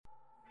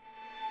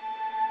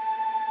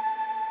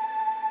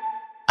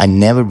I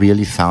never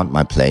really found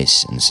my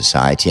place in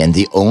society, and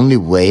the only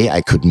way I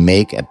could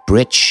make a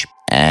bridge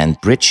and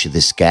bridge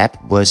this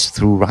gap was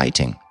through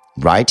writing.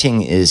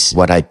 Writing is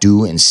what I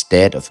do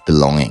instead of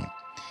belonging.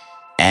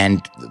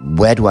 And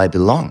where do I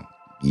belong?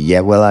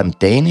 Yeah, well, I'm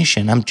Danish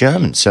and I'm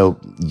German, so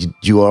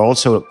you are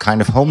also kind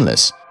of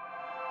homeless.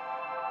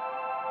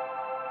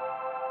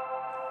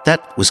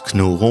 That was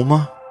Knud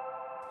Romer,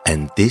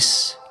 and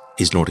this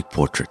is Nordic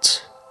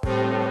Portraits.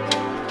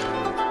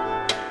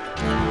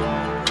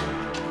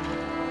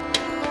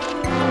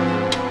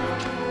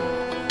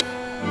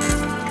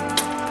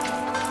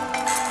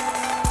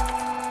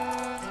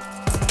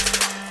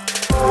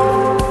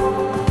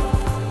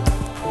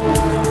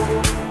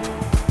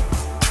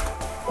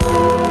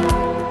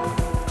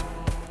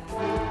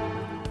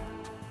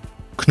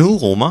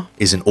 Knud Romer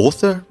is an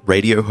author,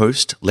 radio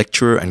host,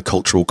 lecturer and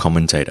cultural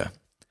commentator.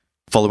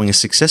 Following a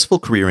successful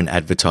career in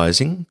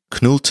advertising,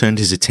 Knud turned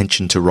his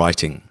attention to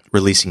writing,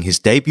 releasing his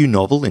debut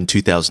novel in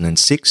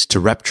 2006 to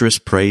rapturous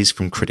praise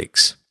from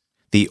critics.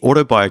 The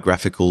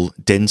autobiographical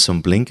Den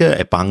som blinker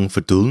er bange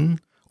for døden,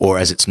 or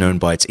as it's known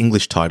by its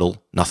English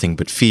title, Nothing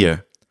But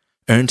Fear,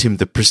 earned him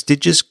the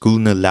prestigious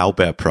Gyldne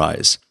Laurbær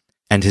Prize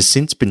and has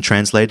since been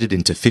translated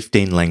into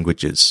 15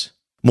 languages.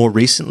 More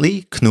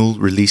recently, Knud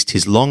released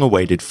his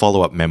long-awaited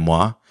follow-up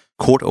memoir,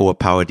 Kort over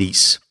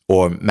Paradis,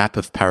 or Map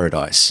of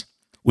Paradise,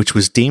 which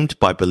was deemed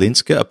by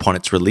Berlingske upon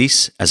its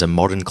release as a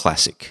modern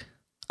classic.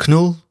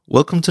 Knud,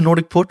 welcome to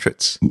Nordic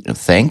Portraits.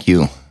 Thank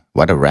you.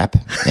 What a rap.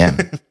 Yeah.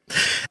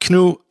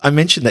 Knud, I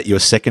mentioned that your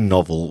second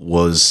novel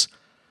was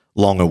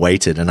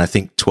long-awaited, and I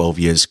think 12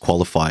 years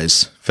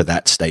qualifies for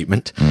that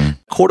statement.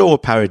 Kort over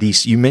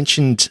Paradis, you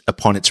mentioned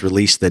upon its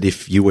release that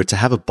if you were to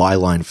have a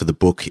byline for the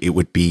book, it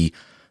would be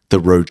The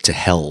Road to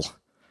Hell.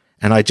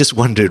 And I just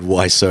wondered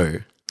why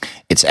so.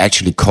 It's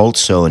actually called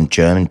so in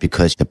German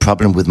because the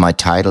problem with my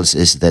titles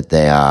is that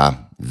they are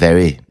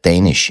very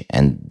Danish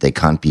and they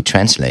can't be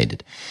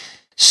translated.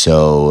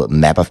 So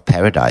Map of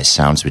Paradise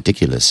sounds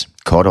ridiculous.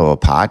 Kort over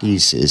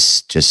Paradis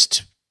is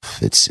just,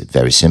 it's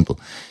very simple.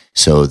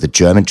 So the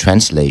German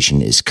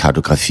translation is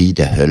Kartografi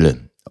der Hölle,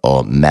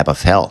 or Map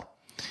of Hell.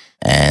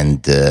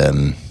 And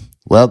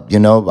well, you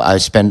know, I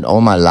spent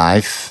all my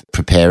life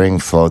preparing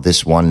for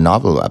this one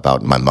novel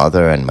about my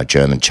mother and my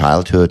German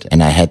childhood.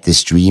 And I had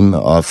this dream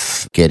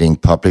of getting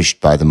published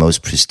by the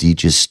most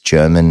prestigious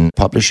German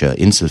publisher,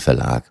 Insel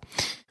Verlag,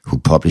 who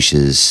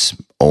publishes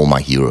all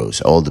my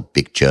heroes, all the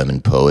big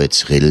German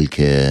poets, Rilke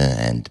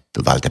and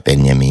Walter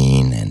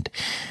Benjamin and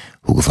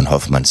Hugo von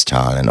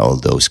Hofmannsthal and all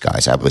those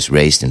guys. I was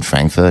raised in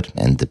Frankfurt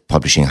and the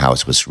publishing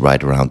house was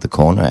right around the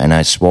corner. And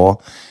I swore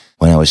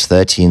when I was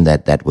 13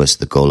 that was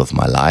the goal of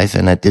my life,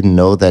 and I didn't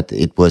know that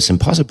it was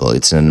impossible.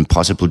 It's an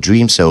impossible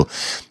dream, so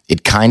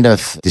it kind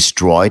of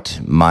destroyed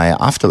my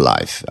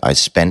afterlife. I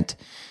spent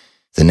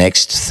the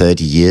next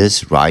 30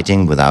 years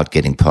writing without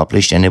getting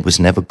published, and it was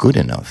never good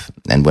enough.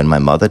 And when my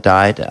mother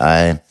died,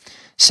 I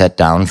sat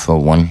down for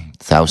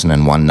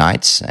 1001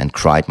 nights and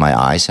cried my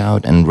eyes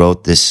out and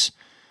wrote this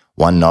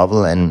one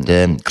novel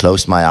and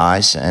closed my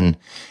eyes and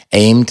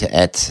aimed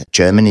at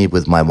Germany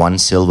with my one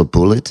silver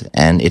bullet,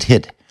 and it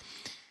hit.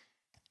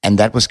 And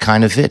that was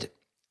kind of it.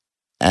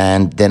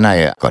 And then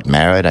I got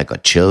married, I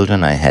got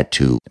children, I had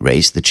to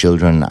raise the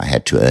children, I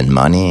had to earn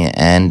money,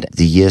 and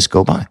the years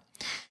go by.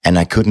 And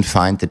I couldn't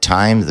find the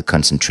time, the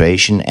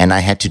concentration, and I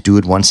had to do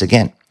it once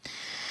again.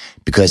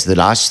 Because the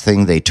last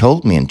thing they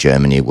told me in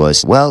Germany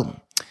was, well,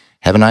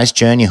 have a nice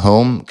journey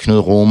home,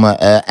 Knud Romer,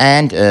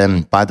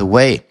 and by the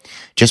way,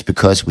 just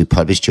because we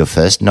published your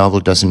first novel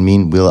doesn't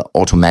mean we'll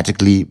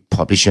automatically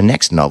publish your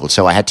next novel.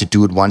 So I had to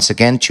do it once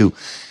again to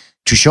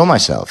show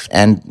myself.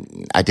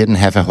 And I didn't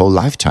have a whole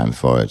lifetime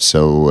for it.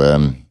 So,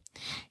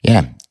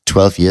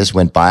 12 years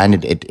went by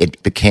and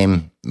it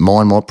became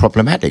more and more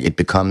problematic. It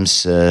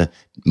becomes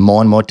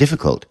more and more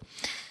difficult.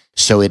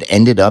 So it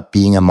ended up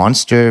being a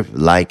monster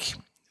like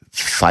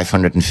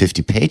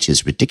 550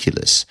 pages,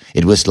 ridiculous.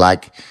 It was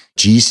like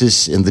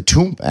Jesus in the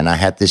tomb. And I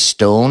had this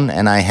stone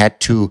and I had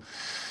to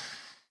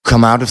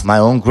come out of my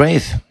own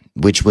grave,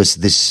 which was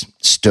this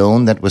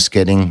stone that was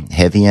getting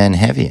heavier and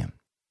heavier.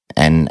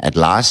 And at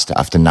last,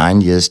 after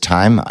 9 years'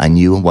 time, I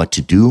knew what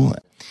to do.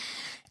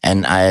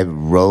 And I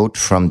wrote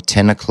from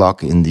 10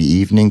 o'clock in the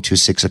evening to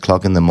 6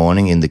 o'clock in the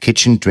morning in the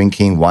kitchen,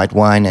 drinking white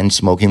wine and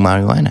smoking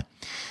marijuana.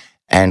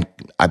 And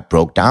I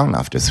broke down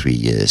after 3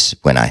 years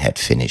when I had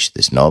finished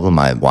this novel.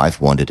 My wife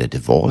wanted a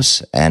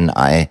divorce and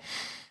I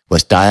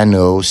was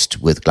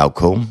diagnosed with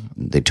glaucoma.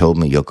 They told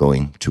me you're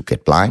going to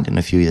get blind in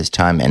a few years'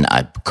 time. And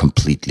I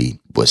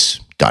completely was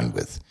done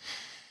with.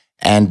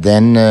 And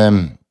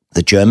then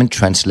the German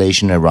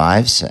translation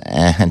arrives,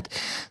 and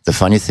the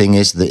funny thing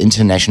is the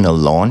international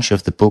launch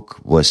of the book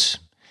was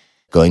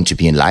going to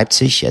be in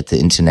Leipzig at the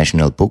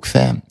International Book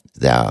Fair.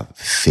 There are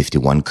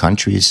 51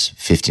 countries,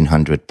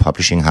 1,500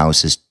 publishing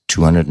houses,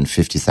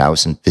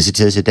 250,000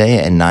 visitors a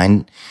day, and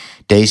 9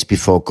 days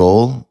before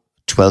goal,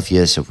 12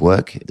 years of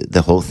work,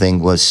 the whole thing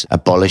was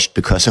abolished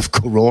because of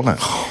Corona.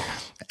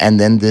 And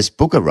then this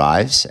book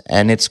arrives,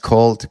 and it's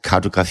called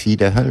Kartografi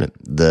der Hölle,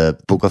 the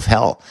Book of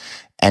Hell.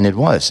 And it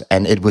was.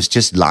 And it was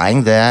just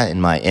lying there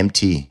in my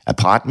empty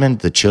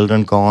apartment, the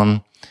children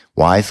gone,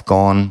 wife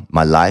gone,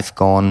 my life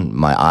gone,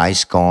 my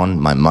eyes gone,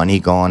 my money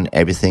gone,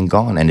 everything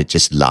gone. And it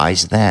just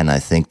lies there. And I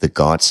think the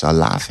gods are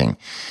laughing.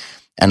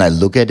 And I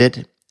look at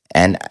it,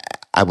 and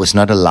I was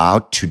not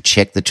allowed to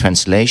check the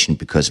translation,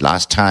 because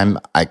last time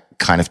I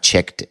kind of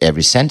checked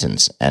every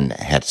sentence and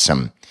had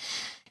some,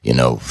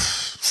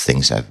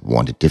 things I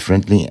wanted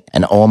differently.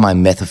 And all my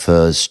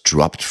metaphors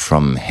dropped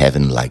from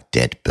heaven like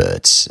dead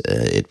birds.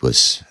 It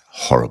was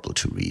horrible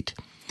to read.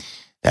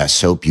 There are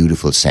so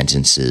beautiful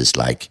sentences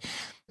like,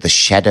 the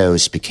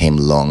shadows became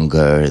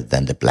longer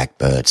than the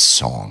blackbird's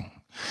song,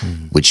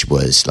 which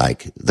was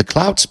like, the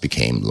clouds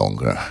became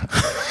longer.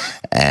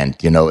 And,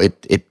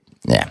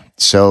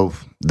 so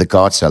the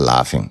gods are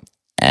laughing.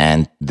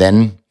 And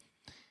then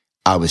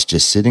I was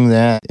just sitting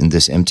there in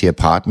this empty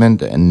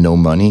apartment and no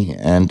money.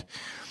 And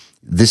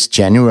this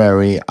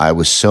January, I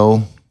was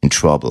so in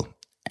trouble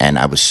and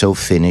I was so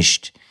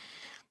finished.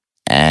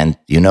 And,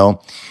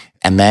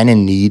 a man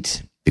in need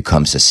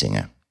becomes a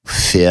singer.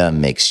 Fear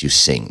makes you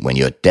sing. When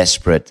you're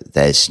desperate,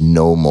 there's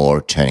no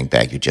more turning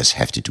back. You just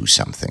have to do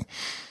something.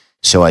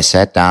 So I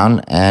sat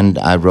down and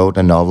I wrote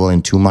a novel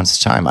in 2 months'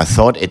 time. I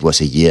thought it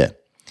was a year.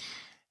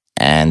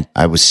 And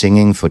I was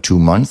singing for 2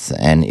 months,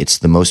 and it's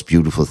the most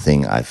beautiful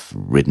thing I've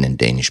written in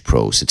Danish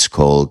prose. It's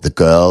called The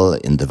Girl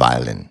in the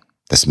Violin.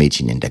 Das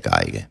Mädchen in der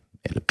Geige.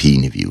 Eller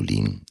Pigen i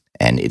violinen.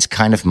 And it's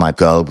kind of my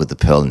girl with the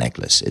pearl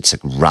necklace. It's a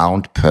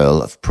round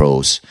pearl of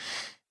prose.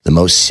 The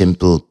most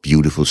simple,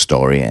 beautiful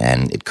story,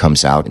 and it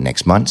comes out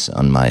next month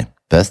on my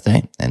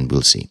birthday, and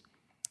we'll see.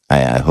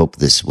 I hope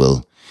this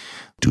will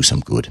do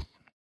some good.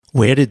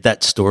 Where did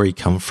that story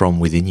come from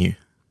within you?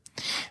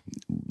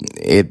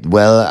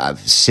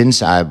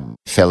 Since I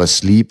fell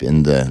asleep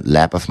in the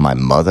lap of my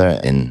mother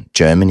in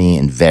Germany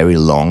in very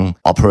long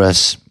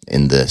operas,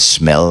 in the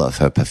smell of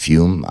her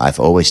perfume, I've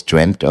always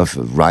dreamt of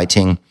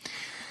writing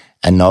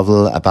a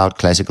novel about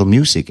classical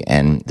music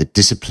and the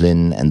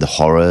discipline and the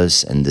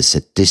horrors and the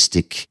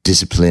sadistic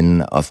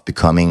discipline of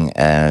becoming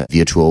a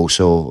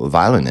virtuoso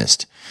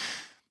violinist.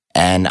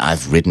 And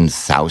I've written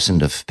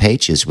thousands of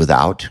pages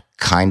without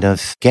kind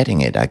of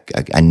getting it.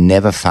 I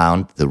never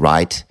found the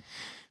right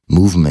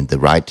movement, the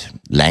right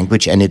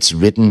language, and it's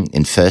written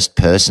in first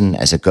person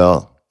as a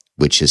girl,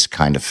 which is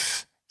kind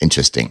of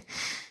interesting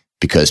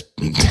because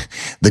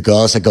the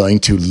girls are going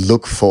to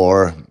look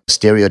for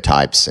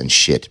stereotypes and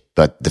shit.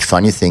 But the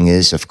funny thing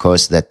is, of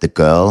course, that the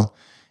girl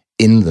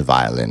in the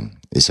violin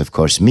is, of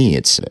course, me.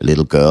 It's a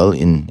little girl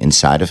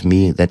inside of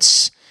me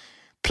that's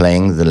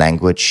playing the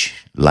language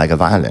like a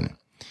violin.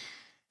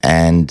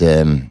 And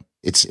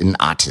it's an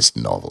artist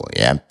novel,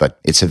 yeah, but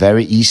it's a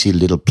very easy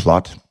little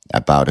plot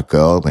about a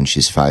girl when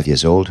she's 5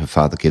 years old. Her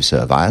father gives her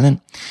a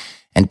violin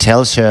and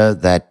tells her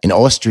that in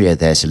Austria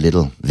there's a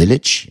little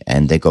village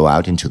and they go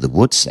out into the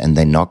woods and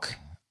they knock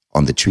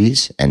on the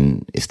trees.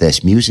 And if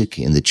there's music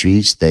in the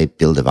trees, they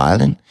build a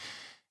violin.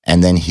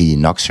 And then he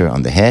knocks her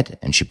on the head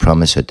and she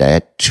promises her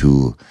dad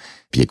to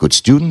be a good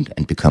student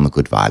and become a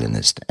good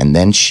violinist. And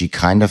then she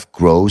kind of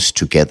grows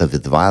together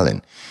with the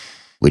violin,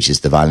 which is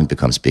the violin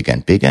becomes bigger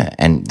and bigger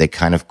and they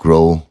kind of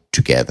grow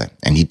together.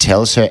 And he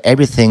tells her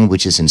everything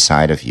which is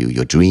inside of you,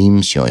 your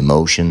dreams, your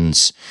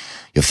emotions,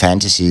 your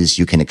fantasies,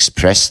 you can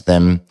express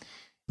them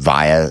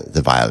via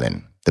the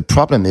violin. The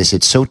problem is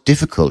it's so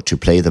difficult to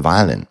play the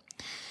violin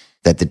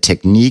that the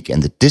technique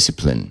and the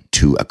discipline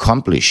to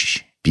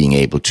accomplish being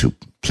able to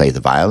play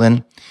the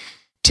violin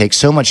takes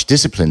so much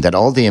discipline that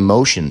all the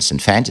emotions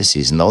and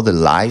fantasies and all the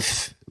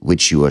life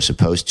which you are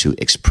supposed to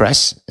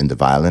express in the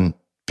violin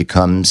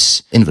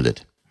becomes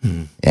invalid.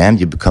 And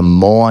you become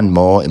more and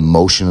more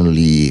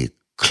emotionally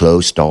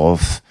closed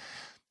off.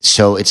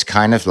 So it's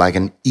kind of like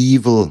an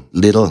evil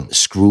little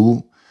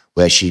screw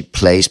where she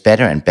plays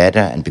better and better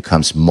and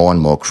becomes more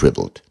and more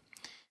crippled.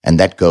 And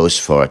that goes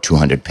for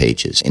 200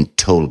 pages in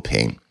total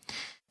pain.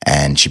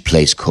 And she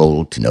plays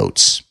cold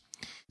notes.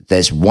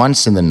 There's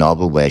once in the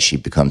novel where she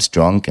becomes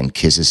drunk and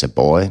kisses a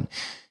boy.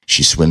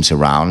 She swims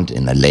around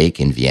in a lake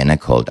in Vienna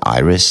called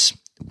Iris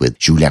with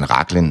Julian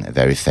Rachlin, a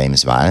very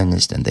famous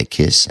violinist, and they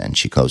kiss, and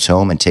she goes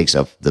home and takes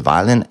up the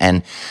violin,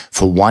 and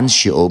for once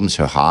she opens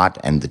her heart,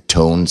 and the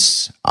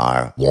tones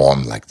are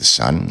warm like the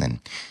sun,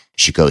 and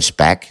she goes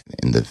back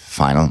in the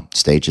final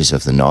stages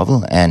of the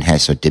novel and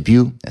has her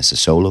debut as a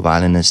solo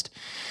violinist,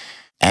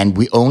 and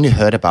we only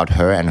heard about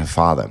her and her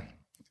father.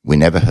 We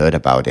never heard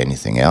about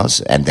anything else,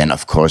 and then,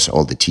 of course,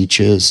 all the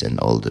teachers and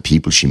all the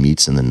people she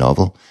meets in the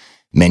novel,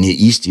 many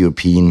East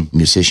European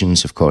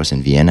musicians, of course,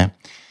 in Vienna.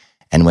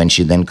 And when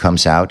she then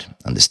comes out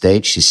on the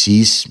stage, she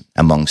sees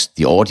amongst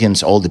the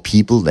audience all the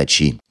people that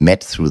she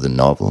met through the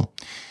novel.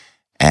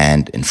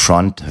 And in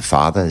front, her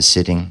father is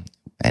sitting.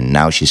 And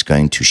now she's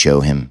going to show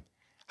him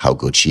how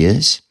good she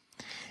is.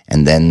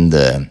 And then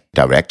the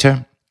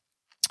director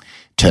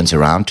turns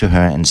around to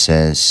her and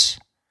says,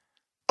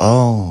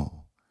 "Oh,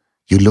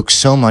 you look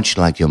so much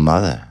like your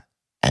mother."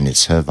 And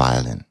it's her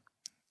violin.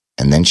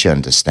 And then she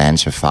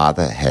understands her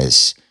father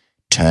has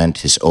turned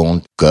his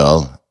own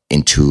girl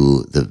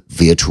into the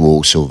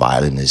virtuoso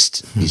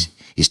violinist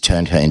he's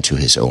turned her into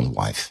his own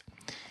wife.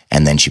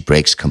 And then she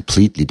breaks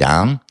completely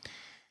down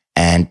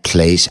and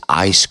plays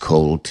ice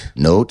cold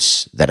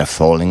notes that are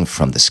falling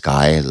from the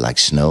sky like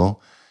snow.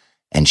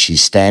 And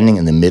she's standing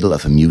in the middle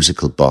of a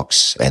musical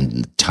box,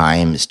 and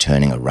time is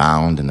turning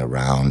around and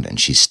around, and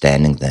she's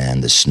standing there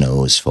and the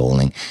snow is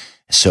falling.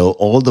 So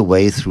all the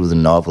way through the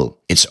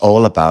novel, it's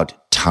all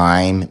about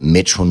time,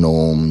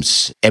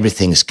 metronomes,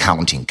 everything is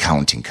counting.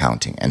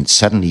 And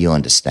suddenly you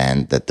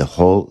understand that the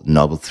whole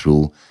novel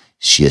through,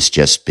 she has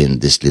just been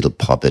this little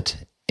puppet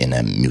in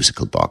a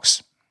musical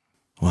box.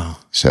 Wow.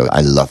 So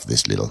I love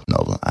this little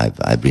novel.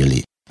 I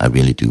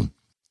really do.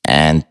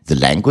 And the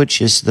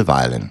language is the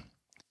violin.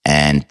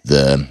 And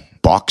the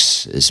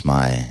box is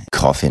my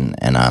coffin,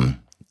 and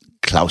I'm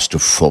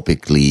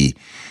claustrophobically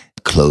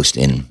closed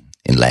in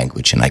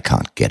language, and I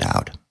can't get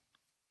out.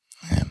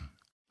 Yeah.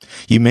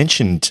 You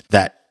mentioned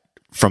that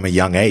from a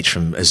young age,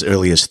 from as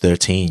early as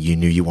 13, you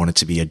knew you wanted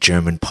to be a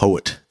German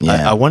poet.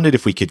 Yeah. I wondered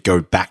if we could go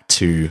back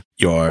to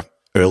your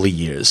early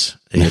years,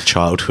 in your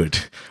childhood,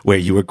 where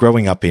you were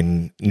growing up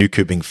in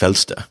Nykøbing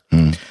Falster.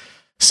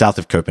 South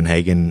of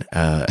Copenhagen.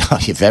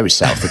 You're very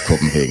south of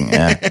Copenhagen,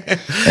 yeah.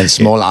 And a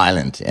small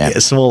island, yeah. A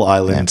small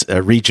island,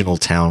 a regional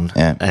town.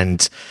 Yeah.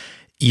 And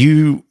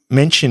you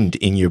mentioned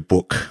in your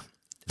book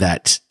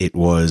that it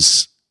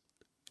was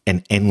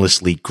an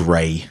endlessly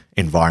grey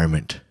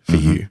environment for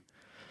you.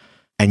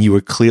 And you were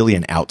clearly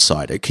an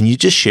outsider. Can you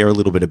just share a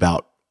little bit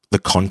about the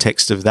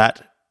context of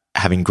that,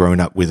 having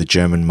grown up with a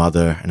German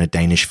mother and a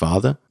Danish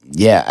father?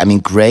 Yeah, I mean,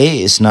 grey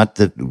is not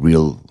the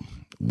real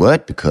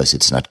word because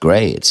it's not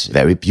grey. It's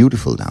very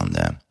beautiful down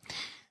there.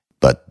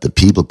 But the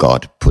people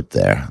God put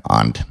there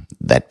aren't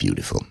that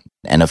beautiful.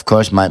 And of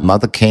course, my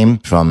mother came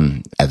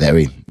from a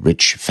very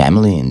rich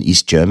family in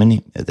East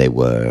Germany. They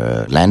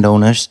were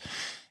landowners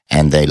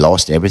and they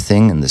lost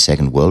everything in the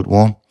Second World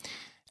War.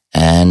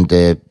 And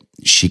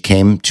she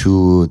came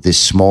to this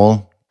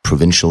small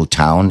provincial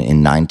town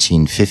in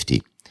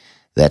 1950.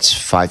 That's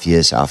 5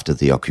 years after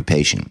the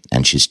occupation.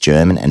 And she's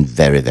German and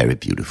very, very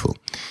beautiful.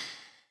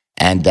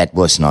 And that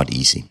was not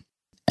easy.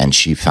 And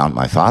she found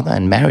my father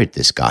and married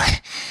this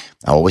guy.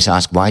 I always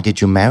ask, why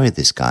did you marry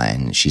this guy?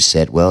 And she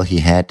said, well, he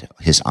had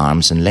his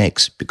arms and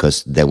legs,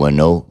 because there were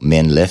no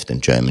men left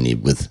in Germany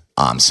with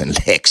arms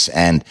and legs.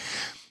 And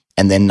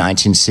then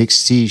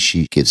 1960,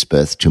 she gives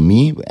birth to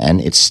me, and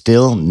it's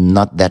still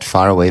not that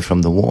far away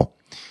from the war.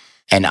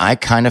 And I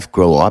kind of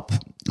grow up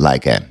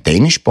like a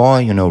Danish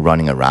boy,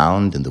 running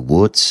around in the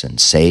woods and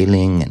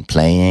sailing and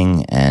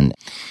playing, and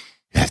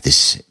you have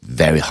this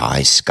very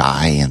high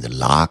sky and the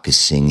lark is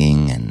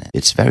singing, and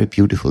it's very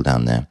beautiful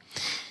down there.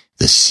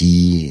 The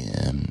sea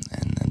and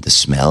the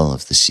smell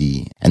of the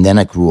sea. And then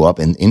I grew up,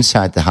 and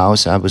inside the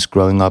house I was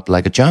growing up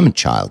like a German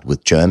child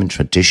with German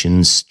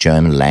traditions,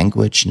 German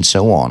language, and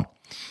so on.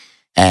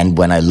 And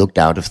when I looked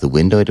out of the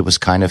window, it was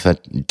kind of a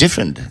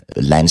different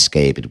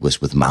landscape. It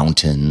was with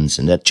mountains,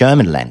 and a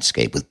German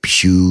landscape with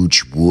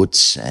huge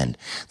woods and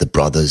the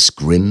Brothers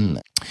Grimm.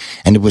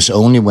 And it was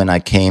only when I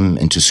came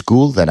into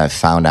school that I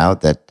found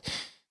out that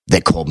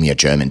they called me a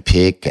German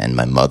pig and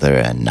my mother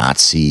a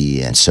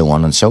Nazi and so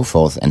on and so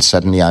forth. And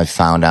suddenly I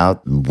found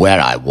out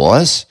where I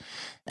was,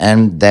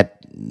 and that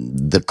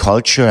the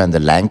culture and the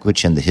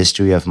language and the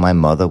history of my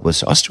mother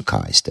was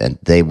ostracized, and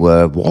they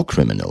were war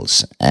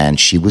criminals, and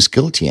she was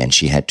guilty and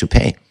she had to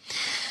pay.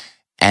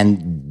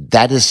 And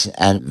that is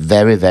a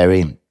very,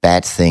 very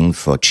bad thing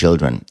for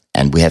children.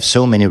 And we have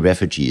so many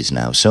refugees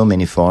now, so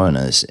many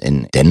foreigners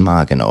in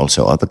Denmark and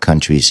also other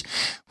countries,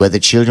 where the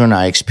children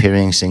are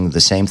experiencing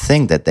the same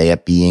thing, that they are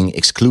being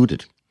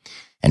excluded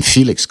and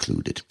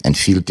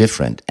feel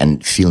different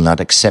and feel not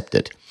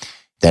accepted.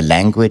 Their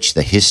language,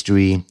 their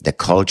history, their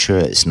culture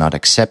is not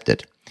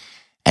accepted.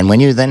 And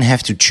when you then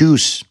have to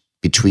choose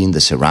between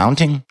the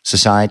surrounding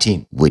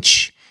society,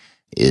 which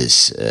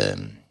is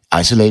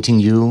isolating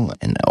you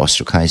and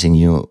ostracizing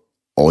you,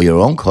 or your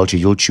own culture,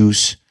 you'll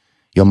choose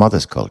your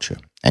mother's culture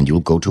and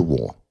you'll go to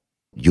war.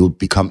 You'll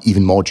become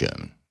even more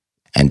German.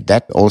 And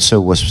that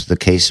also was the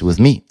case with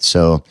me.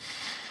 So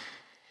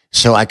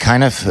I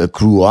kind of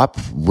grew up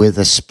with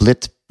a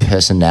split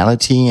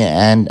personality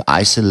and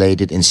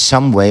isolated in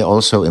some way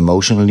also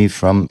emotionally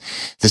from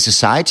the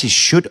society.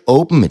 Should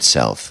open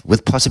itself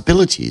with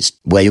possibilities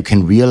where you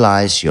can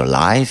realize your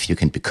life, you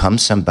can become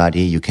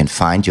somebody, you can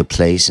find your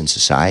place in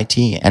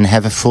society and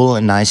have a full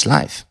and nice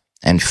life.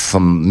 And for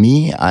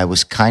me, I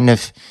was kind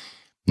of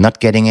not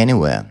getting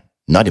anywhere,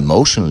 not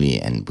emotionally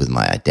and with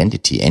my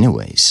identity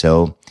anyway.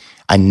 So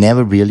I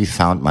never really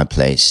found my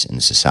place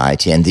in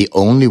society. And the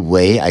only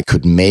way I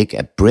could make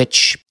a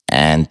bridge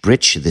and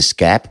bridge this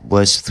gap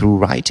was through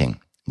writing.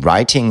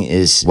 Writing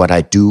is what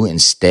I do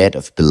instead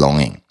of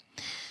belonging.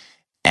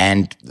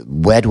 And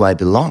where do I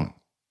belong?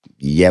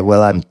 Yeah,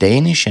 well, I'm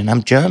Danish and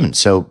I'm German.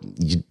 So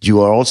you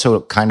are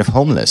also kind of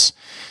homeless.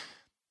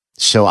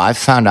 So I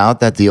found out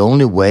that the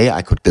only way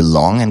I could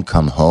belong and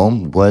come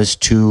home was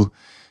to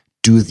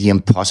do the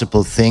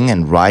impossible thing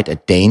and write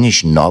a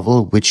Danish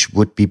novel, which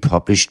would be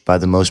published by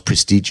the most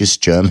prestigious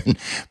German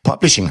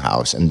publishing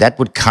house. And that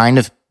would kind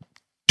of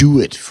do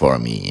it for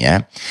me,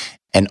 yeah.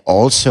 and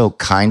also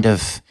kind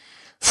of,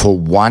 for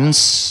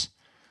once,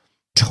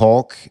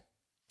 talk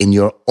in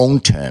your own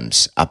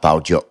terms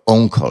about your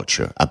own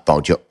culture,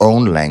 about your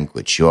own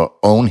language, your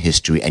own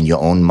history, and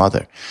your own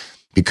mother.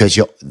 Because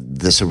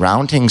the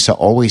surroundings are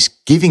always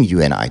giving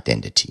you an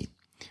identity,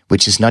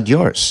 which is not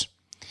yours.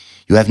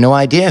 You have no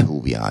idea who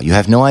we are. You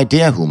have no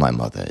idea who my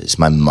mother is.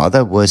 My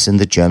mother was in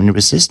the German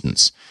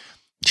resistance.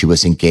 She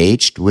was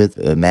engaged with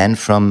a man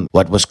from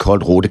what was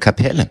called Rote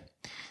Kapelle.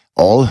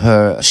 All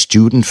her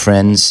student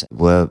friends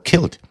were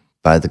killed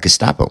by the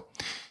Gestapo.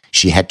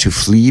 She had to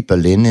flee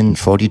Berlin in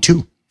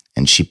 1942,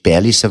 and she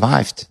barely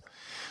survived.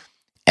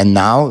 And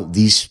now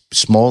these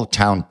small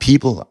town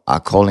people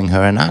are calling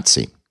her a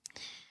Nazi.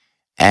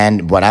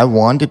 And what I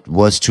wanted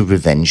was to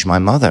revenge my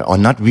mother, or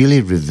not really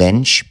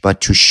revenge,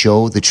 but to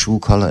show the true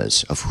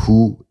colors of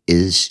who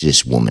is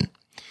this woman.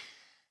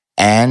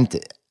 And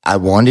I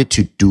wanted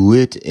to do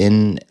it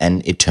in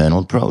an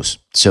eternal prose,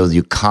 so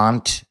you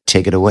can't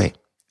take it away.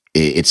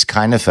 It's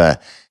kind of a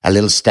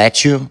little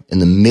statue in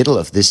the middle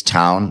of this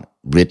town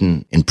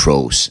written in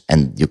prose,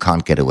 and you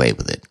can't get away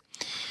with it.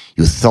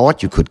 You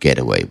thought you could get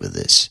away with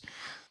this,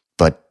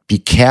 but be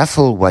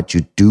careful what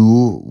you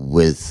do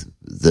with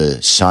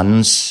the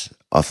sons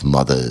of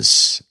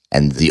mothers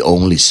and the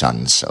only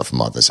sons of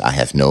mothers. I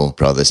have no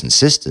brothers and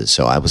sisters,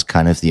 so I was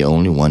kind of the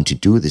only one to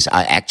do this.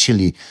 I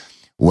actually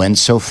went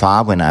so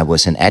far when I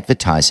was in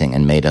advertising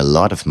and made a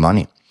lot of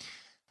money.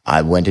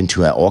 I went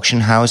into an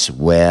auction house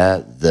where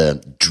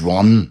the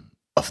drum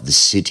of the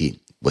city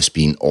was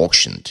being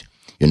auctioned.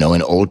 You know,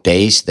 in old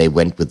days, they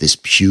went with this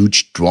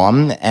huge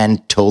drum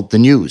and told the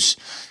news.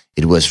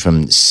 It was from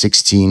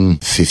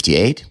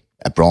 1658,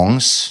 a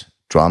bronze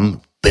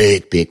drum,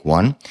 big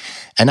one.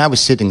 And I was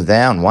sitting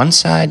there on one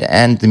side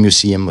and the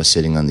museum was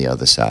sitting on the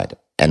other side.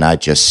 And I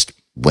just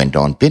went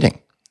on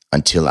bidding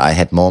until I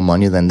had more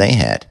money than they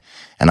had.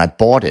 And I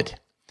bought it.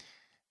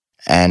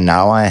 And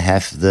now I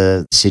have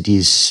the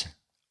city's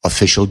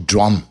official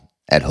drum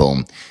at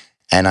home.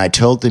 And I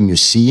told the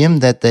museum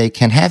that they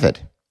can have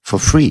it for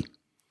free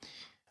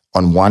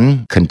on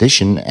one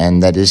condition,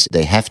 and that is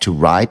they have to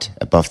write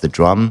above the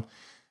drum,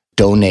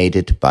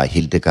 donated by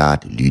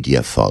Hildegard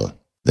Lydia Foll,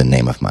 the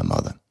name of my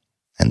mother.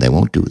 And they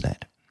won't do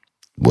that.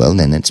 Well,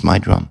 then it's my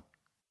drum.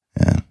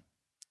 Yeah.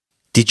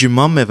 Did your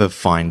mum ever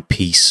find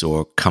peace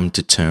or come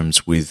to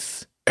terms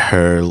with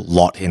her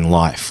lot in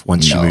life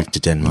once she moved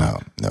to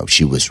Denmark? No,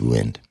 she was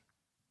ruined.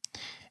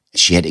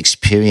 She had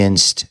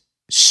experienced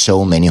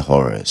so many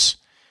horrors.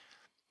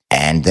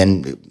 And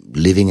then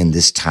living in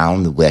this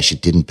town where she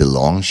didn't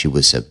belong, she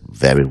was a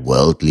very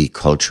worldly,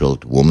 cultural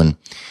woman.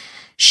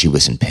 She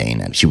was in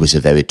pain, and she was a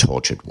very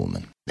tortured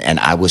woman. And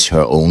I was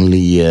her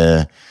only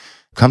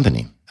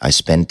company. I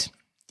spent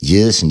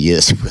years and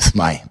years with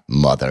my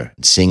mother,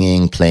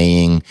 singing,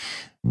 playing,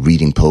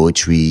 reading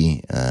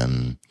poetry.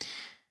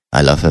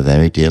 I love her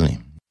very dearly.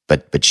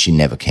 But she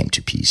never came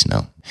to peace,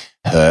 no.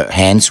 Her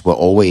hands were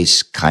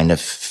always kind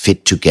of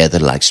fit together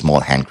like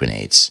small hand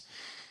grenades.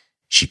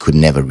 She could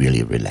never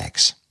really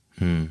relax.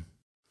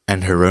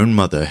 And her own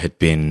mother had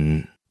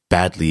been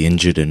badly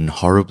injured and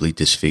horribly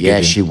disfigured.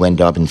 Yeah, she went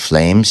up in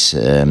flames.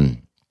 They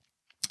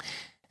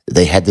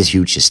had this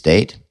huge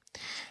estate,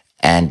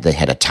 and they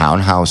had a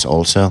townhouse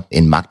also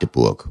in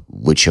Magdeburg,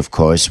 which of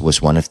course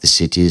was one of the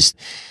cities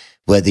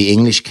where the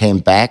English came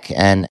back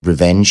and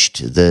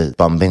revenged the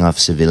bombing of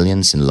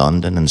civilians in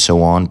London and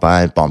so on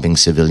by bombing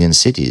civilian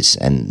cities.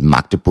 And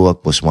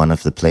Magdeburg was one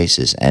of the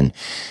places. And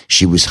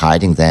she was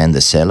hiding there in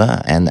the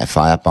cellar, and a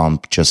firebomb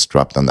just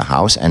dropped on the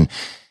house. And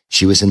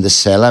she was in the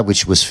cellar,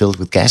 which was filled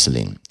with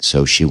gasoline.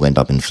 So she went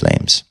up in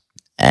flames.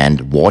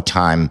 And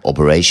wartime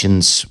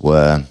operations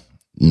were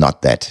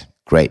not that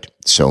great.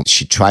 So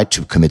she tried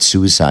to commit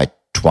suicide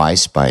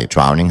twice by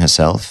drowning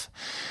herself.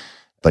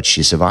 But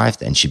she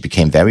survived, and she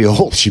became very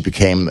old. She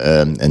became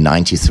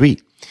 93.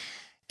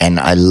 And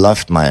I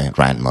loved my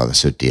grandmother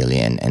so dearly,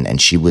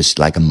 and she was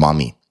like a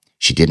mummy.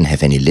 She didn't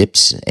have any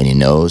lips, any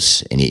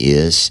nose, any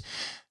ears.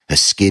 Her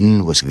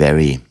skin was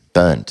very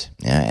burnt,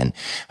 and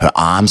her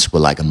arms were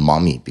like a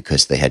mummy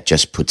because they had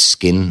just put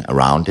skin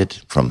around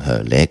it from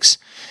her legs.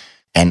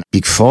 And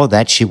before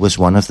that, she was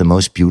one of the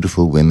most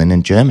beautiful women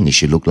in Germany.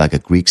 She looked like a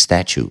Greek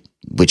statue,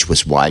 which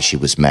was why she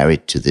was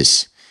married to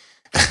this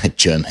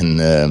German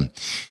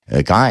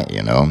guy,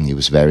 you know. He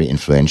was very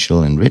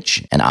influential and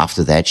rich. And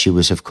after that, she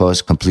was, of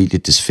course, completely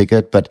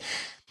disfigured. But,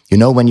 you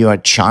know, when you're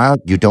a child,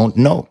 you don't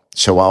know.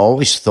 So I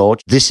always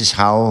thought this is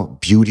how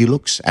beauty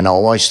looks. And I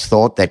always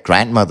thought that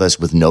grandmothers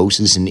with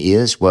noses and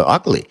ears were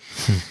ugly.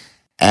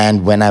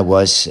 And when I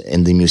was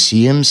in the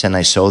museums and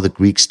I saw the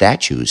Greek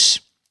statues,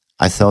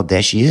 I thought,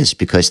 there she is,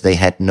 because they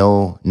had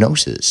no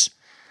noses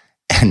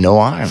and no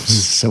arms.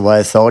 So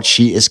I thought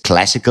she is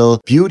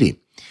classical beauty.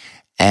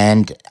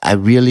 And I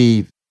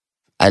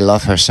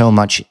love her so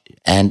much.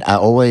 And I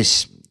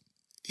always,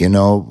 you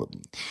know,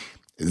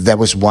 there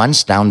was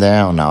once down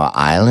there on our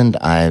island,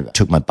 I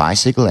took my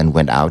bicycle and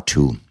went out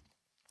to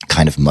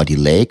kind of muddy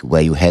lake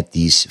where you had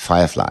these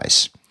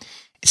fireflies.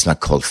 It's not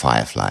called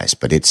fireflies,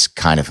 but it's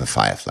kind of a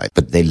firefly.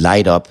 But they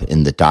light up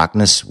in the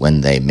darkness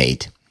when they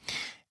mate.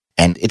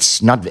 And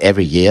it's not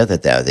every year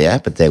that they're there,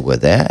 but they were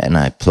there, and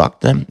I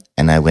plucked them,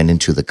 and I went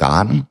into the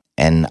garden,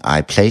 and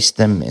I placed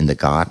them in the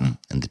garden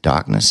in the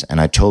darkness, and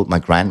I told my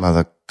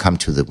grandmother, come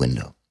to the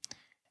window.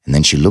 And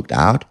then she looked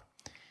out,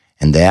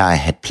 and there I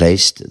had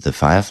placed the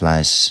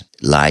fireflies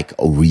like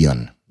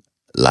Orion,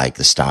 like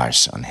the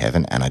stars on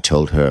heaven, and I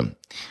told her,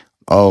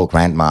 oh,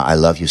 Grandma, I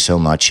love you so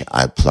much,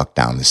 I'll pluck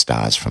down the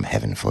stars from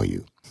heaven for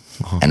you.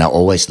 Oh. And I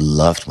always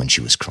loved when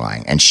she was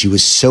crying. And she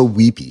was so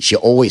weepy. She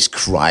always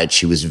cried.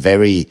 She was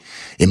very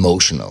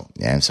emotional.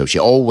 Yeah. So she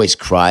always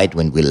cried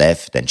when we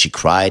left, and she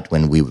cried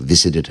when we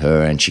visited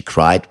her, and she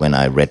cried when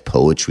I read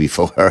poetry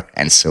for her,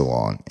 and so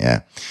on.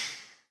 Yeah.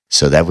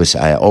 So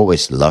I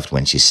always loved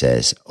when she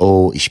says,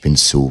 oh, ich bin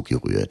so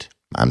gerührt.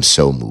 I'm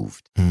so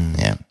moved.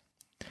 Yeah.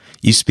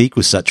 You speak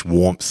with such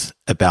warmth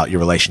about your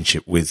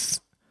relationship with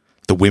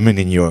the women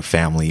in your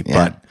family,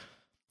 but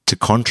to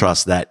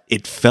contrast that,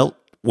 it felt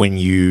when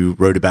you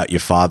wrote about your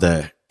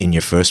father in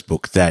your first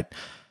book that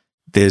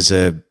there's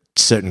a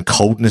certain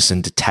coldness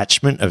and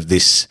detachment of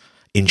this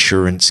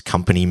insurance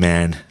company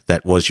man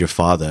that was your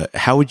father.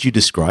 How would you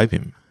describe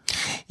him?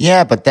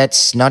 Yeah, but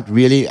that's not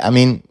really, I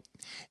mean,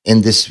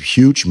 in this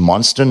huge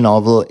monster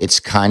novel, it's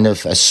kind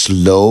of a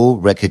slow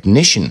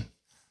recognition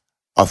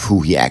of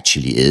who he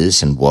actually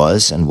is and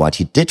was and what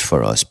he did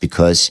for us.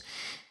 Because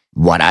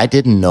what I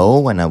didn't know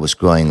when I was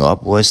growing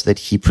up was that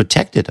he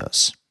protected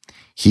us.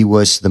 He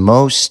was the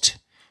most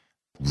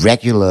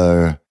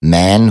regular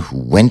man who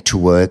went to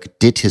work,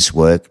 did his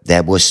work.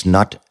 There was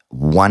not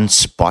one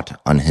spot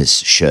on his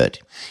shirt.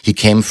 He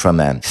came from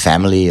a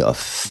family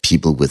of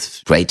people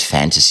with great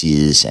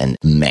fantasies and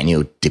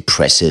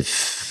mano-depressive,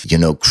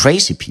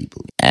 crazy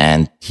people.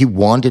 And he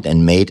wanted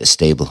and made a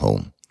stable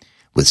home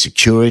with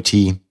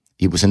security.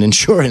 He was an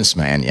insurance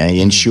man. Yeah?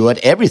 He insured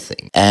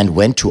everything and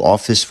went to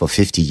office for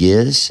 50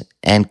 years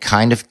and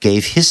kind of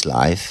gave his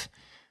life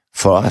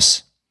for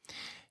us.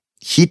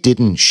 He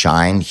didn't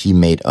shine, he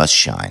made us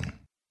shine,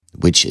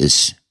 which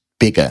is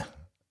bigger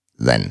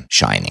than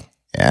shining.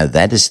 Yeah,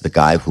 that is the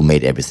guy who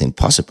made everything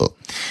possible.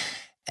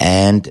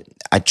 And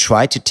I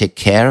tried to take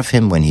care of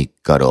him when he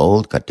got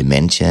old, got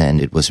dementia,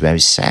 and it was very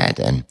sad.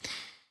 And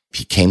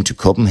he came to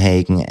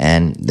Copenhagen,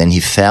 and then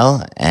he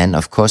fell. And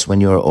of course,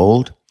 when you're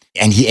old,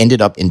 and he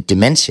ended up in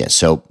dementia.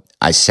 So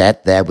I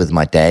sat there with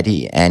my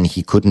daddy, and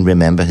he couldn't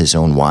remember his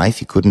own wife.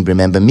 He couldn't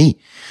remember me.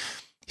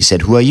 He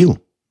said, who are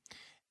you?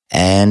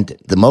 And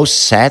the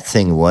most sad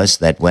thing was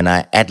that when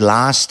I at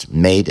last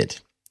made it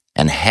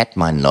and had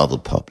my novel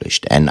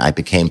published and I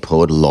became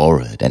poet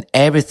laureate and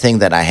everything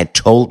that I had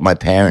told my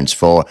parents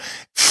for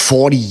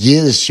 40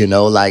 years,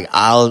 like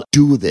I'll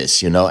do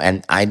this,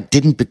 and I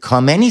didn't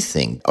become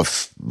anything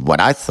of what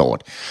I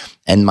thought.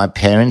 And my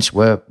parents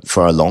were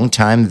for a long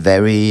time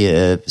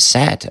very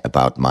sad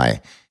about my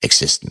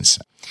existence.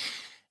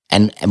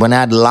 And when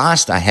at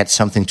last I had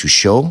something to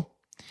show,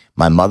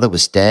 my mother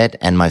was dead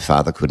and my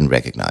father couldn't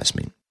recognize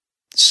me.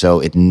 So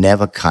it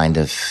never kind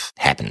of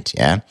happened,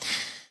 yeah.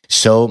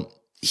 So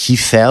he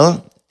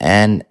fell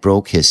and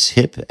broke his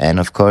hip. And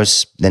of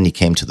course, then he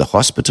came to the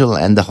hospital,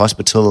 and the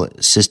hospital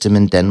system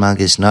in Denmark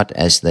is not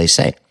as they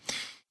say.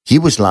 He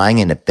was lying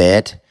in a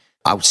bed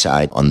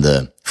outside on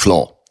the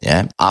floor,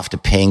 yeah. After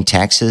paying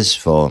taxes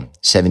for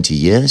 70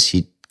 years,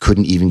 he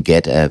couldn't even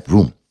get a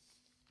room.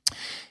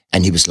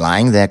 And he was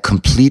lying there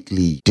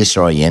completely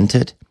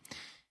disoriented.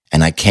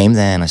 And I came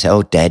there and I said,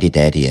 oh,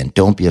 daddy, and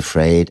don't be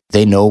afraid.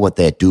 They know what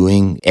they're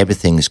doing.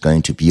 Everything is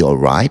going to be all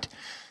right.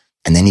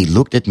 And then he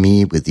looked at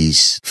me with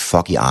these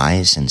foggy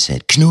eyes and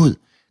said, Knud,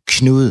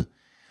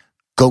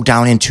 go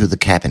down into the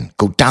cabin.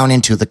 Go down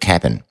into the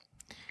cabin.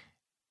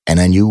 And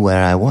I knew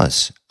where I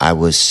was. I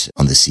was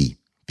on the sea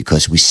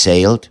because we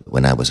sailed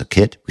when I was a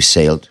kid. We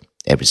sailed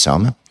every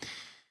summer.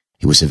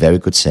 He was a very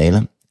good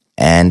sailor.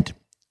 And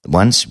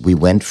once we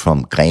went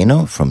from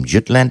Grenaa, from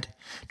Jutland,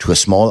 to a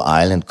small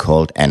island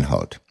called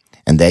Anholt.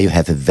 And there you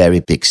have a very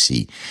big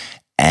sea.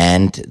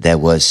 And there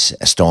was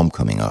a storm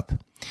coming up.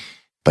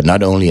 But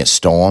not only a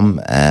storm,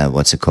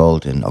 what's it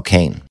called? An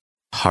orkan.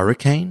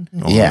 Hurricane?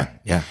 Yeah.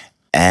 Yeah.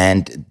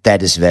 And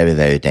that is very,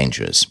 very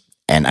dangerous.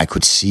 And I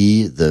could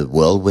see the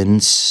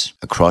whirlwinds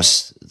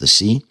across the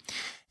sea.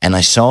 And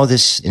I saw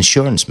this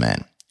insurance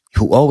man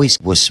who always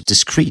was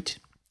discreet.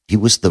 He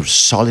was the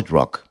solid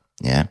rock.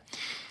 Yeah.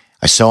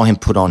 I saw him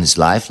put on his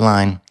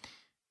lifeline,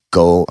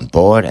 go on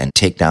board and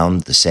take down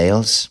the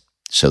sails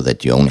so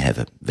that you only have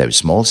a very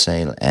small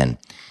sail. And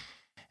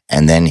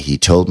then he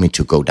told me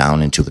to go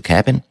down into the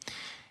cabin.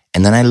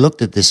 And then I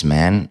looked at this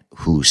man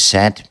who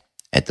sat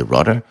at the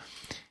rudder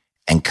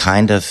and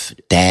kind of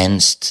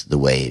danced the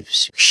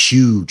waves.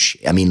 Huge,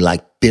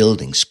 like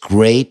buildings,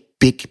 great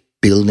big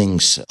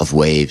buildings of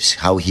waves,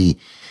 how he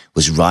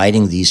was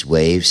riding these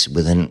waves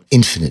with an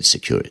infinite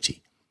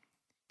security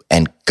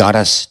and got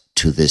us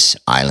to this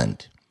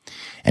island.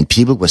 And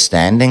people were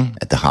standing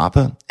at the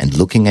harbor and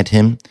looking at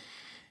him,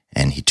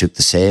 and he took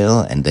the sail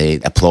and they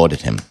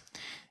applauded him.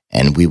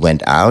 And we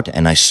went out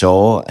and I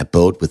saw a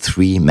boat with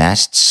 3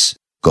 masts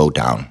go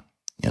down,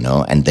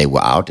 and they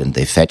were out and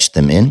they fetched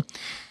them in.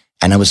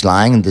 And I was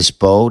lying in this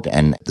boat,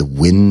 and the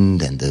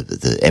wind and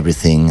the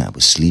everything, I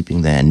was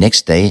sleeping there. And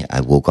next day,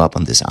 I woke up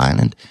on this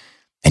island,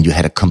 and you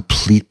had a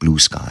complete blue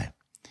sky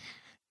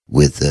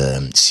with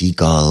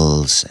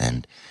seagulls,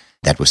 and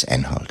that was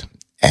Anholt.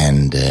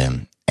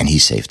 And he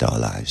saved our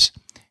lives.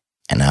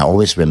 And I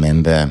always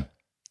remember,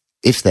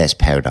 if there's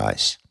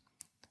paradise,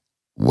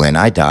 when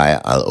I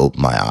die, I'll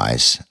open my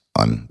eyes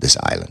on this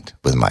island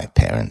with my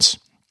parents.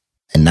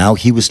 And now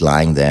he was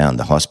lying there in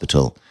the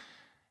hospital,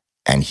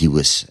 and he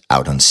was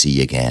out on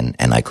sea again,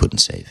 and I couldn't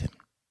save him.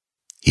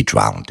 He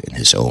drowned in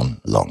his own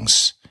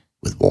lungs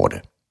with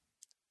water.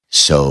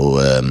 So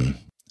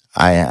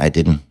I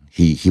didn't.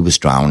 He was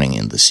drowning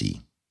in the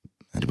sea.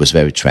 It was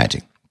very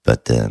tragic.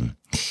 But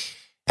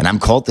and I'm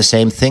called the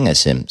same thing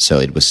as him. So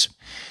it was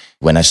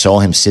when I saw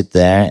him sit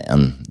there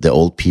on the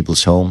old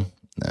people's home,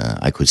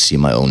 I could see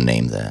my own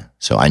name there.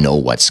 So I know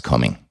what's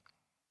coming.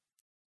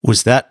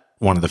 Was that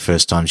one of the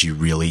first times you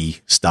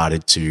really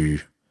started to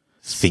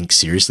think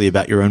seriously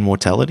about your own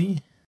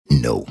mortality?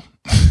 No.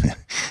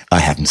 I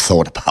haven't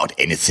thought about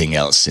anything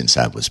else since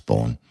I was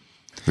born.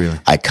 Really?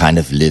 I kind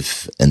of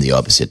live in the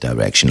opposite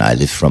direction. I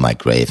live from my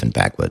grave and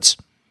backwards.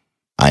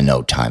 I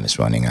know time is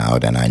running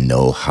out, and I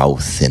know how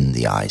thin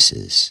the ice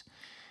is.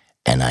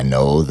 And I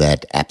know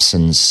that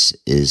absence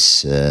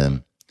is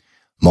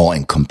more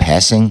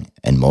encompassing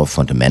and more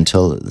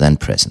fundamental than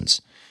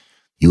presence.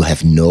 You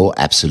have no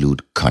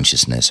absolute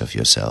consciousness of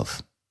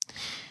yourself.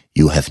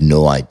 You have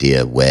no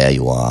idea where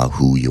you are,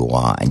 who you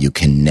are, and you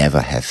can never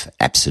have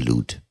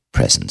absolute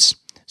presence.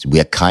 So we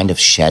are kind of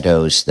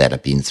shadows that are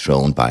being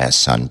thrown by a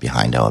sun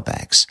behind our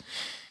backs.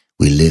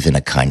 We live in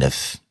a kind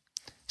of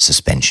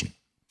suspension.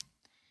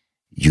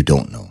 You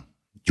don't know.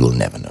 You'll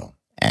never know.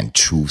 And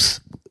truth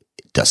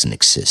doesn't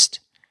exist.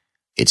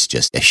 It's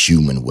just a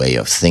human way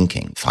of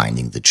thinking,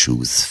 finding the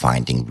truth,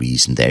 finding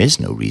reason. There is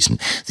no reason.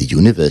 The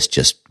universe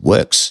just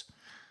works.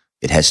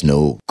 It has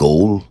no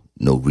goal,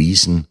 no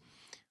reason.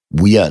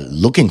 We are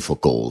looking for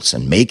goals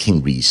and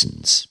making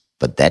reasons,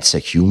 but that's a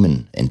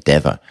human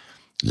endeavor.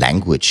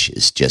 Language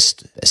is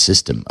just a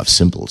system of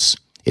symbols.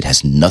 It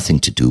has nothing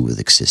to do with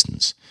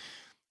existence.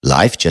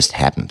 Life just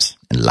happens,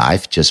 and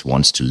life just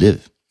wants to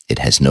live. It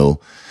has no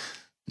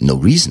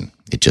reason.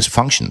 It just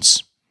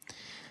functions.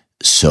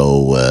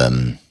 So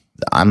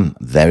I'm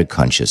very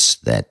conscious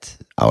that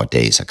our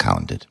days are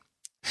counted.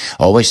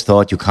 I always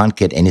thought you can't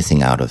get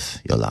anything out of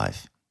your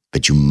life,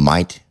 but you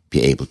might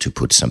be able to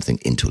put something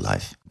into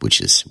life which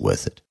is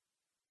worth it.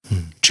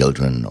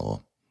 Children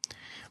or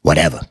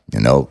whatever,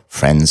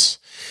 friends,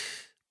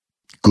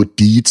 good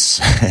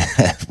deeds,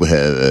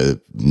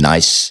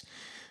 nice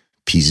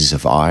pieces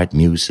of art,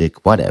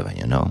 music, whatever,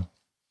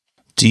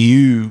 Do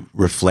you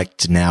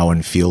reflect now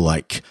and feel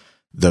like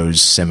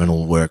those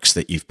seminal works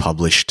that you've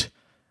published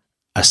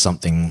are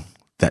something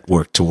that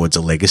work towards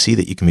a legacy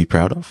that you can be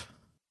proud of?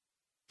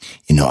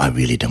 I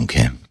really don't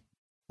care.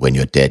 When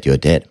you're dead, you're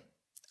dead.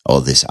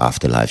 All this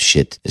afterlife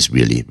shit is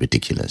really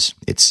ridiculous.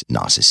 It's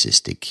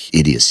narcissistic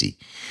idiocy.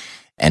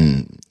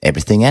 And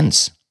everything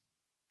ends.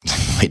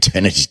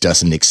 Eternity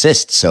doesn't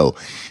exist, so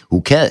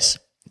who cares?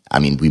 I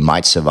mean, we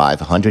might survive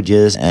 100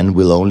 years and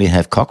we'll only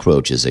have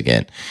cockroaches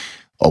again.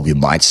 Or we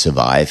might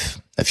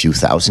survive a few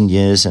thousand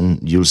years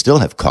and you'll still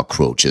have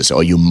cockroaches.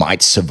 Or you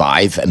might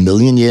survive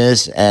 1,000,000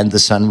 years and the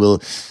sun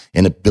will,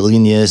 in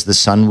 1,000,000,000 years, the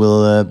sun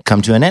will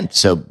come to an end.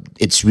 So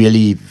it's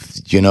really,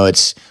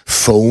 it's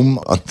foam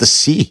on the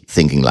sea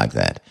thinking like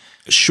that.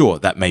 Sure,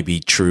 that may be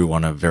true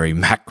on a very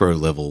macro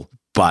level,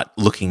 but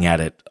looking at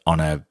it on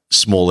a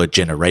smaller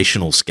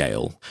generational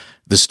scale,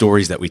 the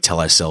stories that we tell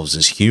ourselves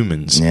as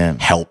humans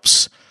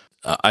helps.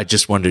 I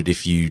just wondered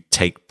if you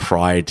take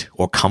pride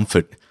or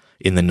comfort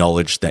in the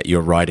knowledge that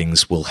your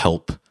writings will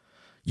help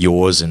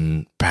yours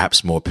and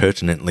perhaps more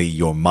pertinently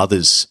your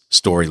mother's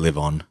story live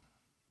on.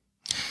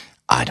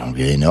 I don't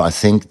really know. I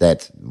think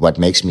that what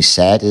makes me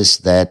sad is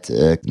that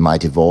my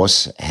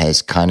divorce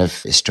has kind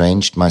of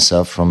estranged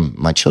myself from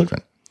my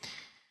children,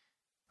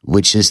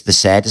 which is the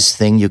saddest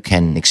thing you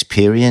can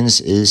experience,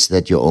 is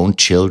that your own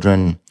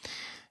children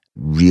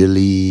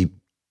really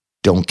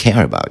don't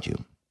care about you.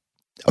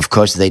 Of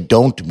course, they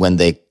don't when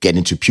they get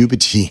into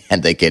puberty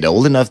and they get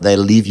old enough, they'll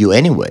leave you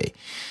anyway.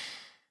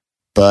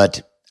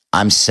 But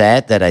I'm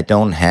sad that I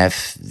don't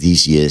have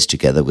these years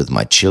together with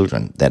my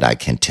children, that I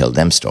can tell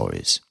them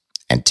stories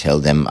and tell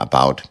them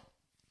about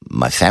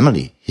my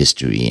family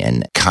history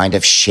and kind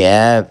of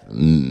share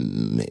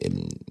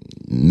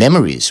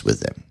memories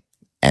with them.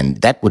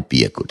 And that would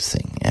be a good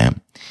thing, yeah.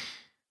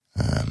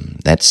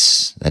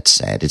 That's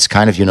sad. It's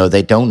kind of,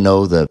 they don't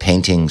know the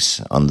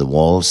paintings on the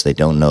walls. They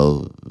don't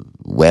know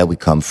where we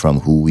come from,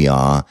 who we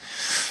are,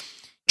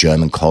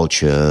 German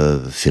culture,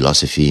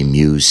 philosophy,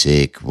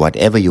 music,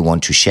 whatever you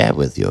want to share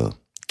with your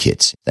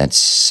kids. That's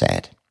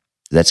sad.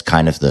 That's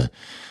kind of the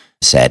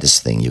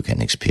saddest thing you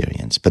can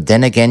experience. But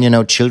then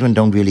again, children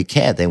don't really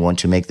care. They want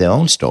to make their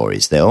own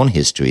stories, their own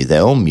history,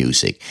 their own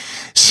music.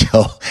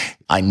 So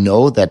I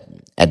know that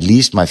at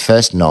least my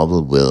first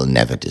novel will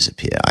never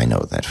disappear. I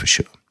know that for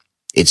sure.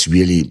 It's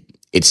really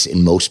It's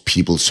in most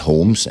people's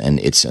homes, and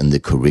it's in the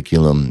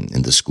curriculum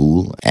in the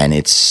school, and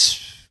it's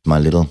my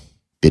little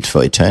bit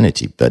for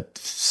eternity. But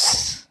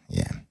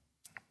yeah.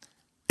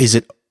 Is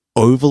it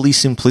overly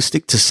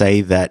simplistic to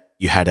say that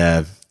you had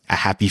a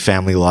happy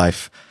family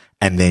life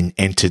and then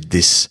entered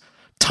this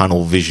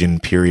tunnel vision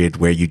period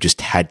where you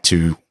just had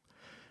to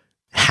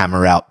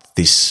hammer out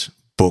this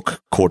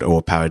book called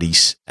Or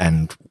Paradis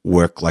and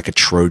work like a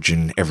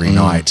Trojan every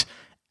night,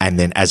 and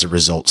then as a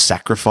result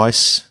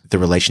sacrifice the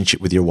relationship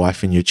with your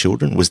wife and your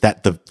children? Was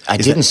that the... I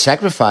didn't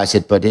sacrifice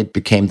it, but it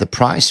became the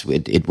price.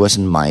 It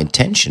wasn't my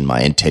intention.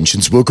 My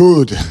intentions were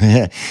good.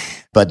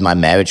 But my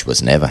marriage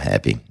was never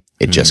happy.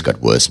 It just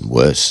got worse and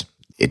worse.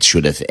 It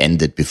should have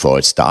ended before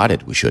it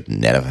started. We should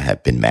never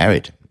have been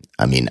married.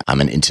 I mean,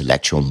 I'm an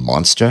intellectual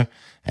monster,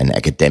 an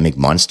academic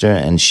monster,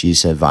 and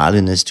she's a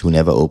violinist who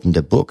never opened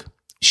a book.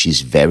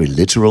 She's very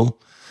literal.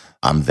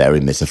 I'm very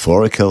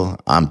metaphorical.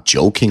 I'm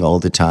joking all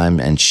the time,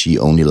 and she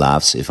only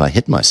laughs if I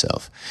hit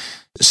myself.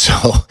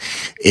 So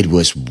it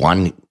was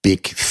one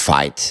big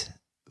fight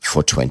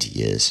for 20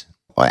 years,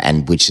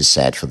 and which is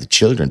sad for the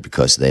children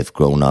because they've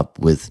grown up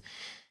with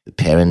the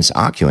parents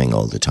arguing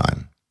all the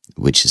time,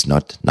 which is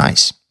not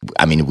nice.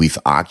 I mean, we've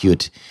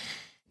argued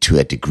to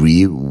a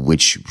degree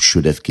which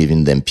should have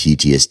given them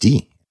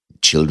PTSD.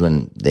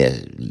 Children,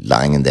 they're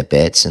lying in their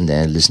beds and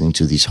they're listening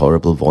to these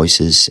horrible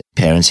voices,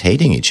 parents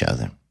hating each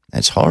other.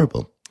 That's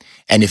horrible.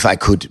 And if I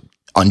could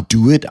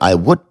undo it, I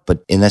would.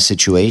 But in a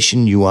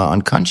situation, you are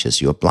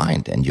unconscious, you're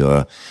blind, and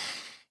you're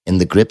in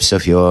the grips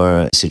of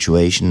your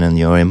situation and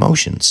your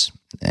emotions,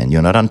 and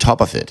you're not on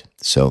top of it.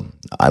 So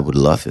I would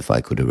love if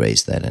I could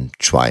erase that and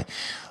try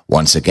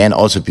once again.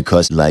 Also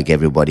because, like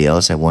everybody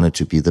else, I wanted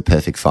to be the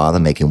perfect father,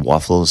 making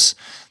waffles,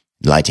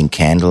 lighting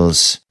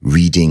candles,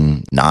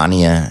 reading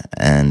Narnia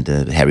and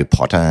Harry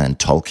Potter and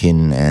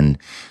Tolkien, and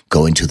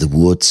going to the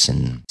woods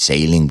and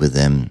sailing with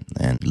them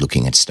and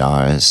looking at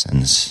stars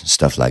and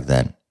stuff like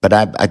that. But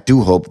I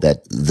do hope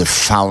that the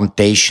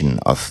foundation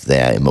of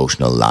their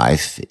emotional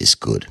life is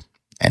good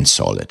and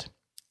solid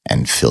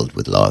and filled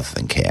with love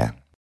and care.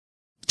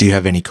 Do you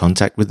have any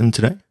contact with them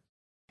today?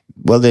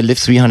 Well, they live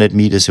 300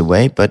 meters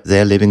away, but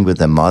they're living with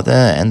their mother,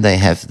 and they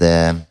have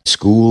their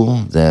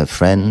school, their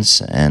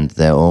friends, and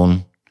their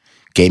own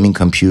gaming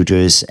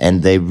computers,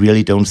 and they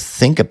really don't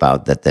think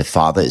about that their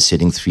father is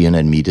sitting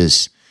 300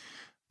 meters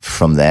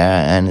from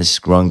there and is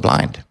growing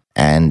blind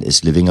and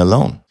is living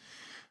alone.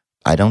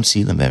 I don't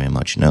see them very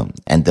much, no.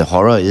 And the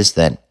horror is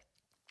that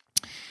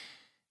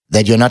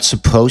you're not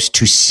supposed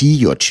to see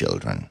your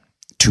children,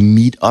 to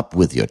meet up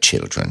with your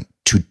children,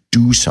 to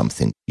do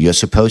something. You're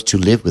supposed to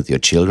live with your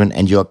children,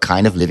 and you're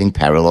kind of living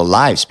parallel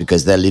lives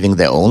because they're living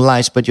their own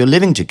lives, but you're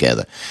living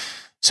together.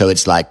 So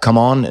it's like, come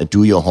on,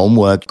 do your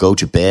homework, go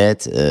to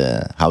bed,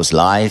 how's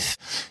life,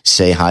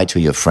 say hi to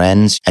your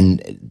friends.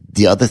 And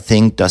the other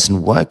thing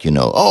doesn't work, you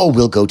know. Oh,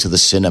 we'll go to the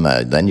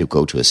cinema. Then you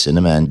go to a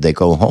cinema and they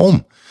go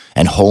home.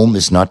 And home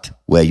is not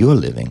where you're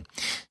living.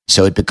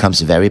 So it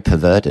becomes very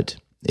perverted.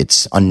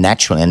 It's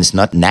unnatural, and it's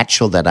not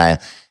natural that I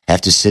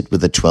have to sit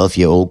with a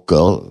 12-year-old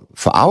girl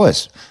for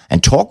hours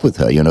and talk with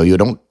her. You know, you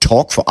don't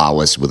talk for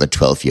hours with a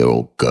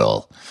 12-year-old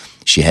girl.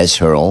 She has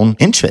her own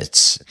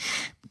interests.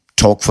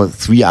 Talk for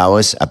 3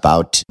 hours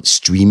about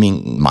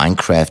streaming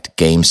Minecraft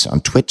games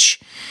on Twitch,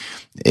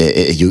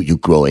 you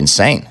grow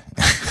insane.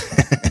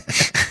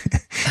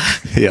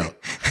 Yeah.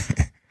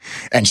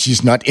 And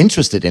she's not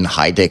interested in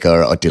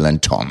Heidegger or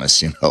Dylan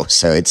Thomas, you know,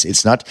 so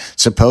it's not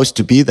supposed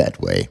to be that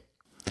way.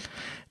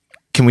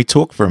 Can we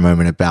talk for a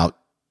moment about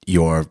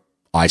your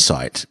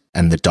eyesight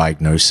and the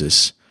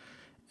diagnosis?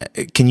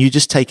 Can you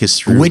just take us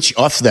through? Which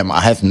of them?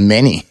 I have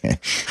many.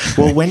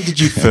 Well, when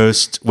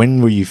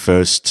were you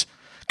first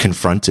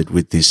confronted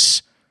with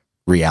this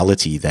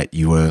reality that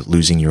you were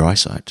losing your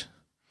eyesight?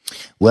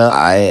 Well,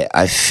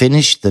 I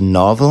finished the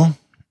novel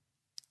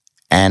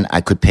and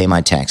I could pay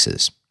my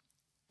taxes,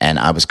 and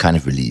I was kind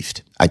of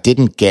relieved. I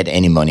didn't get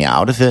any money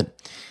out of it.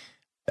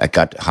 I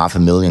got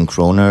 500,000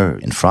 kroner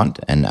in front,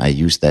 and I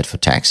used that for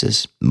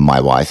taxes.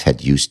 My wife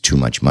had used too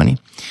much money.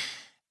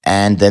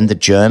 And then the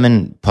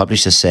German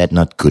publisher said,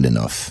 not good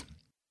enough.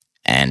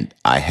 And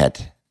I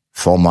had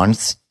 4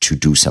 months to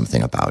do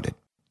something about it.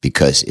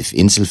 Because if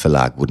Insel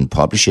Verlag wouldn't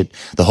publish it,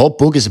 the whole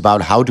book is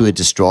about how do you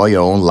destroy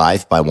your own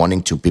life by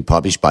wanting to be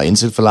published by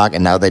Insel Verlag,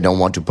 and now they don't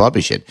want to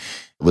publish it.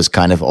 It was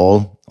kind of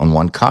all on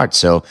one card.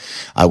 So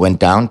I went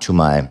down to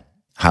my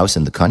house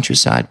in the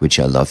countryside, which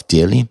I love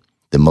dearly,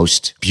 the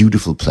most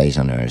beautiful place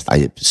on earth.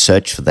 I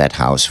searched for that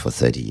house for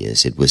 30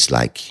 years. It was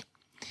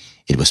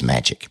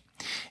magic.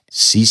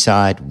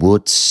 Seaside,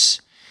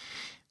 woods,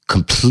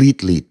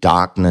 completely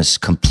darkness,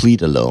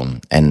 complete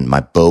alone. And my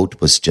boat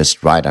was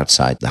just right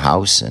outside the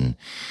house. And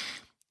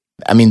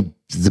I mean,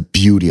 the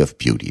beauty of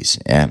beauties.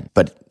 Yeah.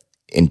 But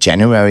in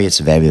January, it's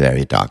very,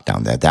 very dark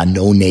down there. There are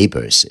no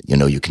neighbors. You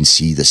know, you can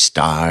see the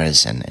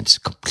stars and it's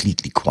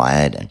completely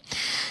quiet.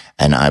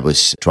 And I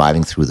was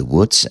driving through the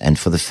woods, and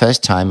for the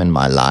first time in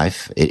my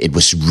life, it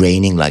was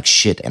raining like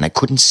shit and I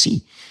couldn't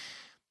see.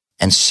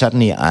 And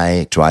suddenly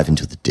I drive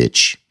into the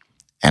ditch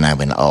and I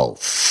went, oh,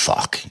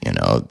 fuck, you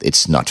know,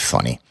 it's not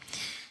funny.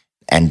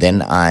 And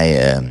then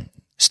I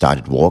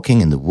started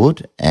walking in the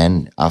wood,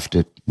 and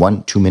after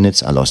 1-2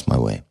 minutes, I lost my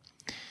way.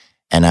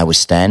 And I was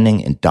standing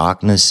in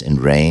darkness, in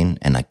rain,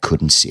 and I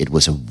couldn't see. It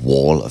was a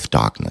wall of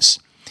darkness.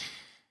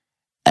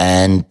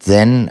 And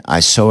then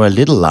I saw a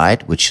little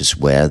light, which is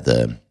where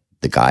the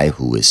guy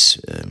who is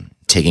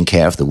taking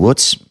care of the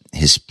woods,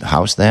 his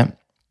house there.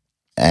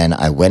 And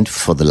I went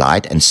for the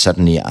light, and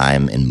suddenly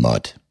I'm in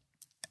mud.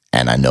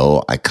 And I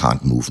know I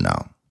can't move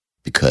now,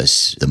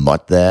 because the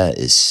mud there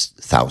is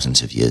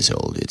thousands of years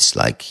old. It's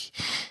like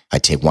I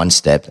take one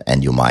step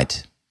and you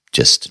might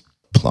just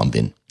plump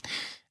in.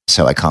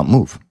 So I can't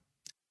move.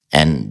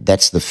 And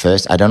that's the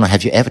first, I don't know,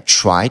 have you ever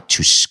tried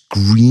to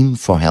scream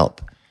for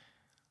help?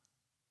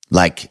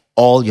 Like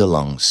all your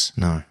lungs.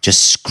 No.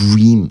 Just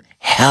scream,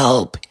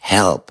 help,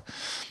 help.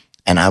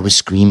 And I was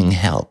screaming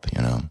help,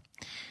 you know.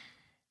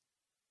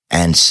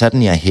 And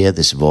suddenly I hear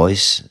this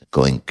voice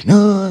going,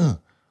 no,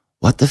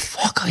 what the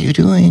fuck are you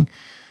doing?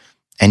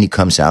 And he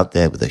comes out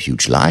there with a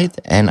huge light,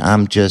 and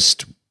I'm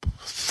just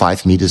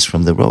 5 meters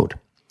from the road.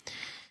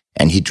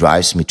 And he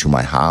drives me to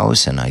my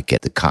house, and I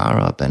get the car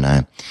up,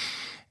 and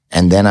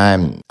then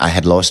I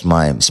had lost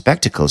my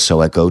spectacles,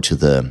 so I go to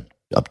the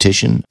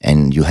optician,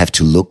 and you have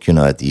to look, you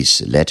know, at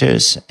these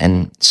letters,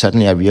 and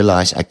suddenly I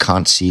realize I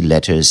can't see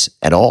letters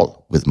at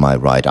all with my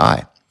right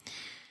eye.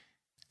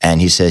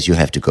 And he says, you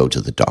have to go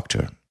to the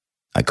doctor.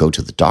 I go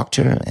to the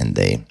doctor, and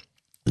they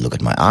look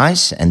at my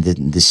eyes, and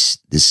then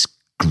this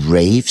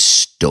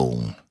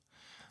gravestone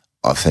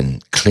of a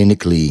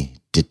clinically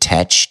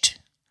detached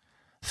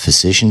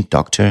physician,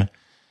 doctor,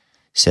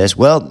 says,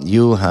 well,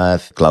 you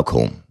have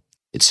glaucoma.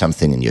 It's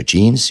something in your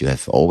genes. You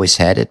have always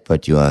had it,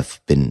 but you have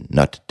been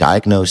not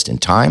diagnosed in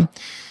time.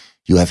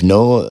 You have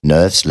no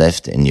nerves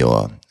left in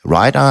your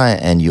right eye,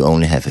 and you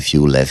only have a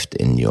few left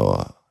in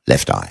your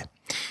left eye.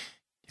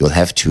 You'll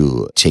have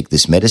to take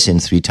this medicine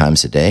 3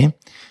 times a day,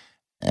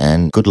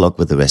 and good luck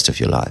with the rest of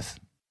your life.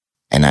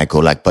 And I go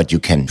like, but you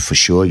can, for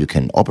sure, you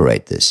can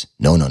operate this.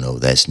 No,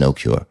 there's no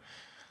cure.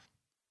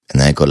 And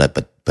then I go like,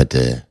 but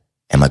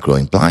am I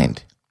growing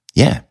blind?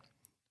 Yeah.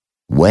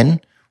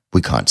 When?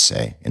 We can't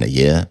say. In a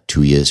year,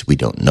 2 years, we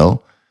don't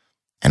know.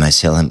 And I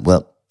tell him,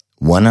 well,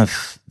 one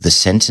of the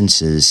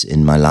sentences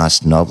in my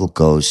last novel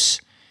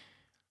goes,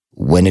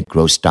 when it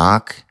grows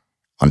dark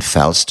on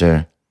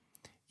Falster,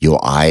 your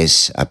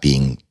eyes are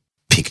being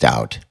picked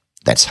out.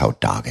 That's how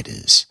dark it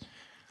is.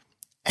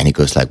 And he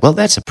goes like, well,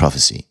 that's a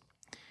prophecy.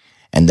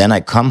 And then I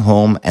come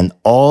home, and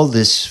all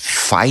this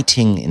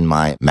fighting in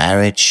my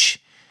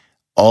marriage,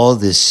 all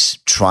this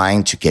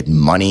trying to get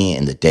money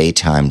in the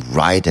daytime,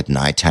 right at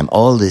nighttime,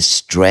 all this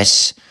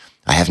stress.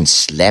 I haven't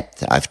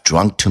slept. I've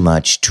drunk too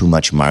much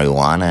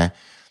marijuana.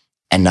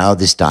 And now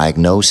this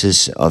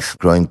diagnosis of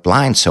growing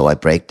blind. So I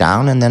break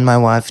down, and then my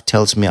wife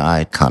tells me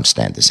I can't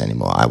stand this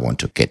anymore. I want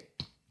to get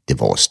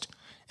divorced.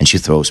 And she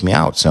throws me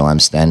out. So I'm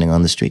standing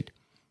on the street.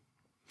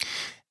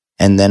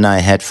 And then I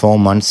had 4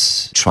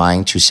 months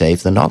trying to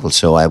save the novel.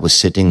 So I was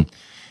sitting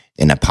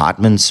in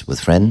apartments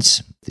with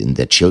friends in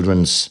their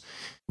children's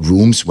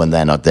rooms when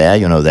they're not there.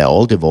 You know, they're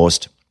all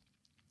divorced.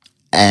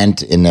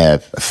 And in a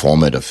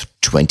format of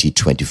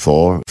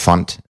 2024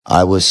 font,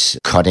 I was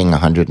cutting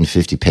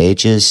 150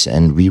 pages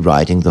and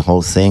rewriting the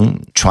whole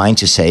thing, trying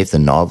to save the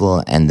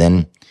novel. And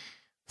then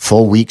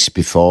 4 weeks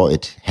before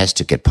it has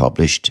to get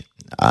published,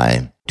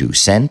 I do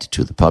send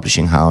to the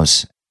publishing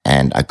house.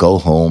 And I go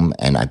home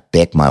and I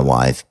beg my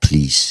wife,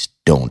 please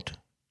don't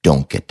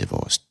get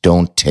divorced.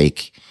 Don't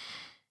take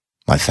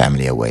my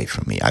family away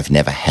from me. I've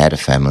never had a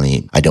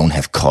family. I don't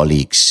have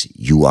colleagues.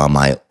 You are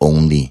my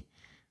only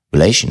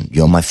relation.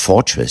 You're my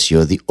fortress.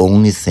 You're the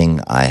only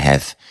thing I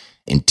have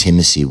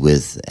intimacy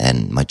with,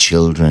 and my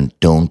children,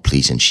 don't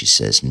please. And she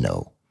says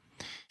no.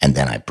 And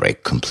then I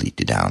break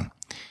completely down,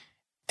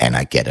 and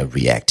I get a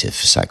reactive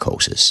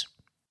psychosis,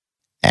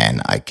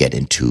 and I get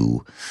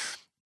into,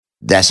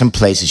 there's some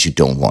places you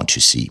don't want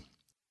to see.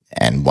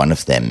 And one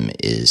of them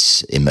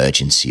is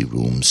emergency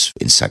rooms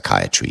in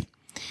psychiatry.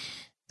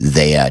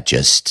 They are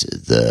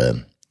just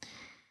the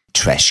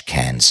trash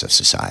cans of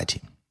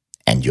society.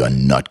 And you are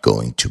not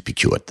going to be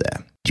cured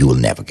there. You will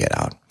never get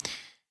out.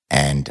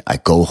 And I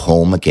go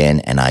home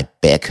again and I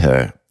beg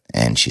her,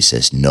 and she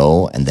says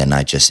no. And then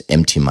I just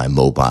empty my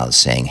mobile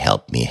saying,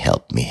 help me,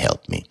 help me,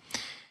 help me.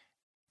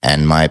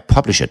 And my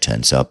publisher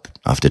turns up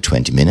after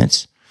 20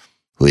 minutes.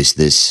 Who is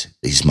this?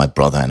 He's my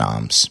brother in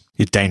arms.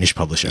 Your Danish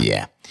publisher.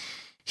 Yeah.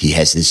 He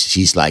has this,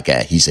 he's a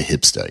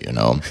hipster, you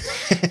know.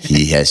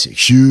 He has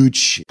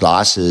huge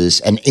glasses,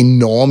 an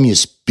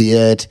enormous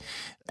beard,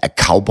 a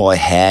cowboy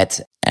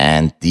hat,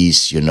 and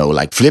these, you know,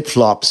 like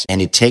flip-flops. And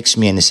he takes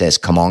me and he says,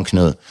 come on,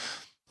 Knud.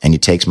 And he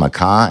takes my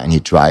car and he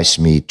drives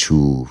me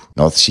to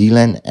North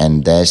Zealand.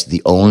 And there's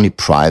the only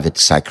private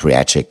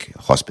psychiatric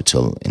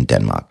hospital in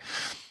Denmark,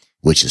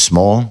 which is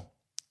small,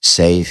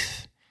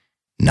 safe,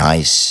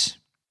 nice,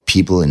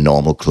 people in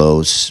normal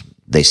clothes.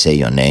 They say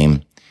your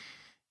name.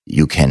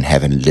 You can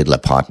have a little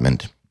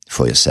apartment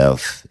for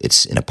yourself.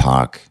 It's in a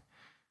park.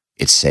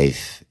 It's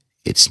safe.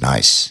 It's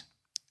nice.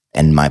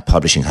 And my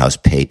publishing house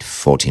paid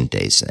 14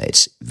 days.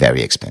 It's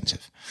very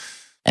expensive.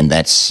 And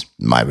that's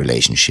my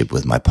relationship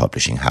with my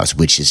publishing house,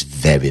 which is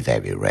very,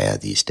 very rare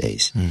these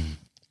days.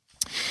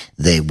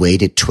 They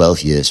waited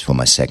 12 years for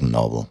my second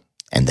novel,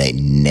 and they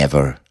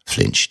never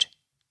flinched.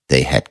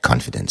 They had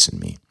confidence in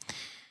me.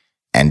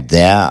 And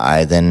there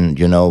I then,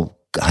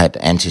 had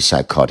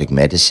antipsychotic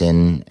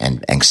medicine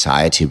and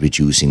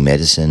anxiety-reducing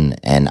medicine,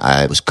 and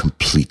I was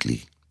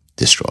completely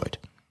destroyed.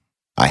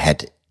 I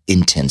had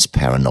intense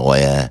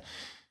paranoia,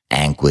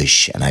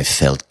 anguish, and I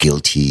felt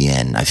guilty,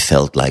 and I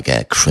felt like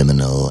a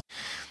criminal.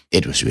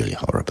 It was really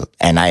horrible.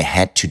 And I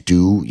had to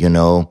do,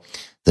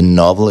 the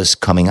novel is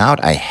coming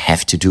out. I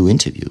have to do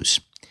interviews.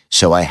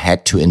 So I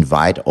had to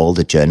invite all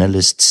the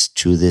journalists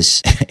to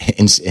this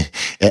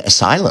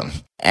asylum.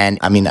 And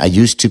I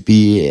used to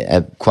be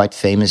a quite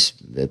famous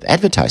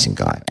advertising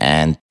guy,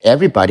 and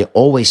everybody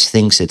always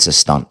thinks it's a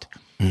stunt.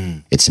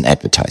 It's an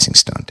advertising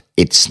stunt.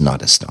 It's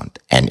not a stunt,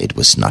 and it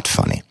was not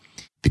funny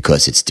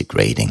because it's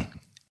degrading.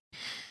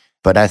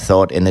 But I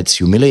thought, and it's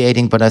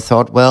humiliating, but I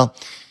thought, well,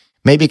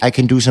 maybe I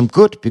can do some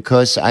good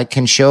because I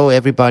can show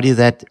everybody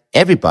that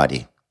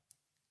everybody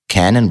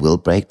can and will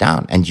break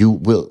down. And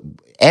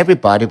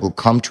everybody will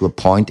come to a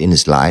point in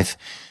his life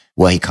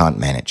where he can't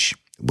manage,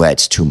 where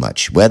it's too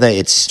much, whether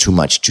it's too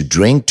much to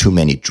drink, too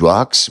many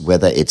drugs,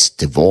 whether it's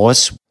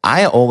divorce.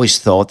 I always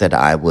thought that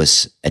I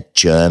was a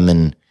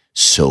German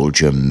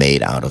soldier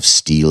made out of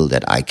steel,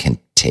 that I can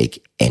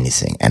take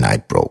anything, and I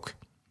broke.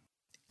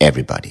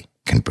 Everybody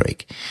can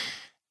break.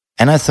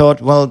 And I thought,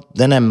 well,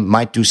 then I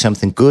might do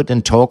something good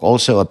and talk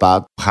also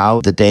about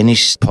how the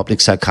Danish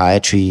public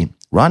psychiatry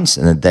runs,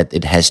 and that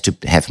it has to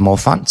have more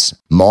funds,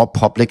 more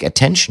public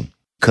attention,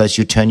 because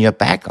you turn your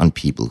back on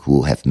people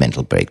who have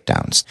mental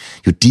breakdowns.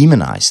 You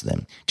demonize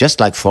them, just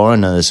like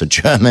foreigners or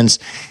Germans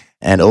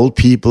and old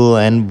people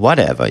and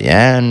whatever.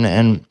 Yeah.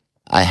 And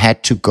I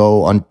had to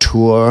go on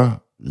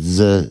tour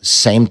the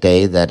same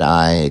day that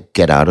I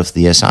get out of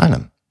the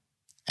asylum,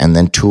 and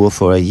then tour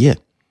for a year.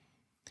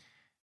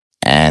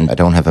 And I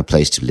don't have a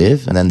place to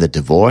live, and then the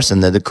divorce,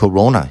 and then the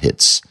corona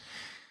hits.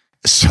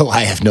 So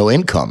I have no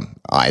income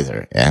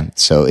either. Yeah.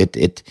 So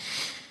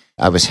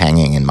I was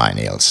hanging in my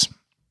nails,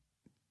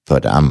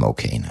 but I'm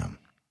okay now.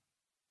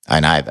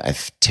 And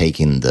I've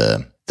taken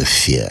the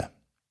fear,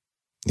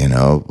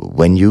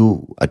 when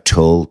you are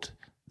told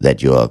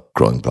that you're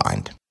growing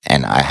blind,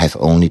 and I have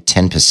only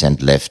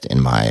 10% left in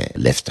my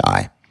left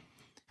eye.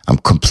 I'm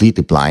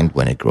completely blind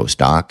when it grows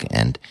dark,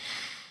 and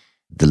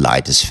the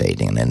light is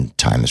fading, and then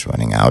time is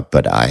running out,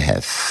 but I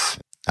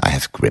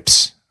have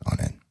grips on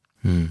it.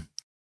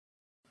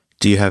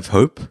 Do you have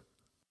hope?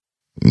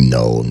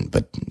 No,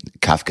 but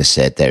Kafka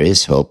said there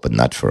is hope, but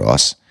not for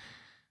us.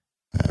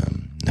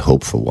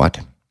 Hope for what?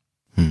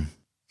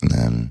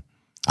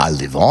 I'll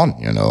live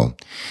on,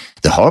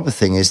 The horrible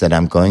thing is that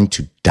I'm going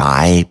to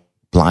die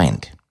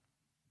blind.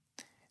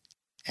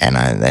 And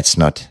that's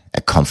not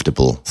a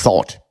comfortable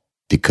thought,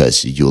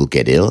 because you'll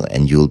get ill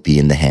and you'll be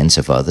in the hands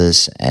of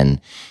others, and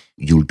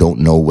you don't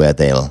know where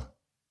they'll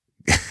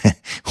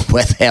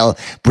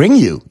bring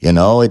you.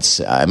 It's,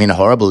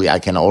 horrible. I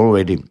can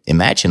already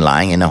imagine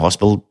lying in a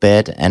hospital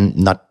bed and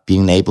not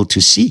being able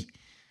to see.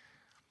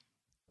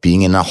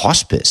 Being in a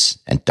hospice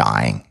and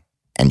dying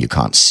and you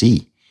can't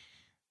see.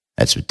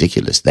 That's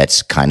ridiculous.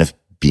 That's kind of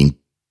being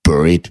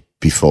buried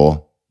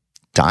before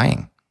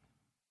dying.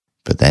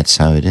 But that's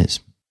how it is.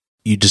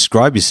 You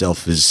describe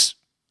yourself as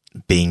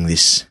being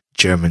this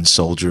German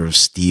soldier of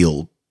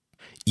steel.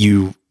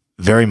 You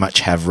very much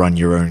have run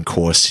your own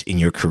course in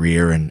your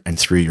career and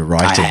through your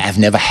writing. I've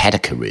never had a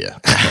career.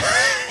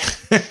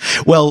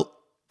 Well,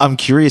 I'm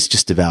curious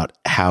just about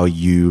how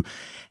you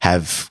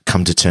have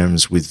come to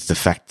terms with the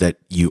fact that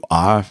you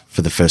are,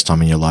 for the first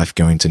time in your life,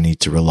 going to need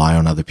to rely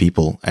on other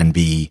people and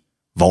be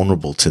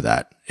vulnerable to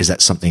that. Is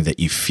that something that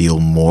you feel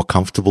more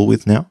comfortable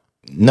with now?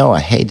 No, I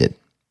hate it.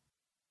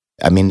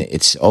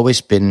 It's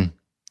always been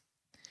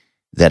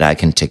that I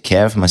can take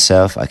care of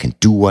myself, I can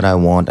do what I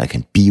want, I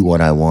can be what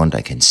I want,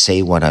 I can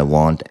say what I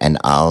want, and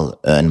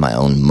I'll earn my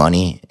own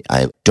money.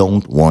 I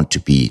don't want to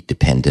be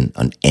dependent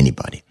on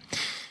anybody.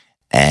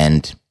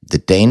 And the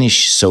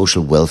Danish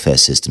social welfare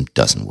system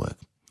doesn't work.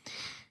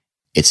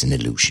 It's an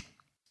illusion.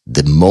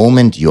 The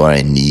moment you are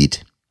in need,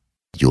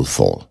 you'll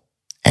fall,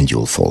 and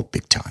you'll fall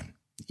big time.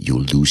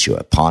 You'll lose your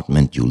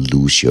apartment, you'll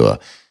lose your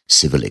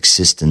civil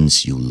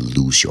existence, you'll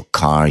lose your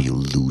car, you'll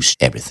lose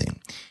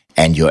everything.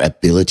 And your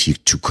ability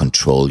to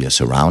control your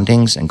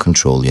surroundings and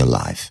control your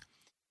life.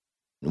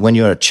 When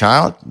you're a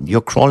child, you're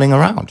crawling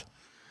around.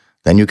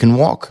 Then you can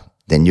walk.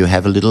 Then you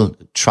have a little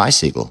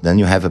tricycle. Then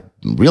you have a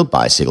real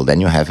bicycle. Then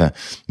you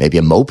have maybe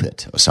a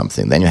moped or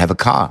something. Then you have a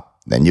car.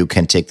 Then you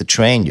can take the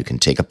train. You can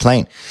take a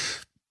plane.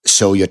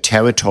 So your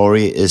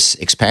territory is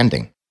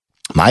expanding.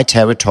 My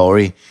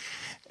territory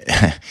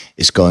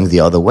is going the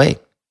other way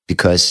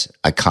because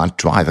I can't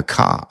drive a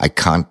car. I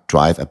can't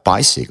drive a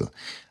bicycle.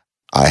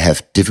 I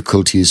have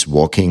difficulties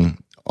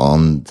walking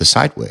on the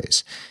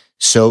sideways.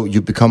 So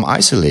you become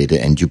isolated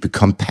and you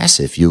become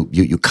passive.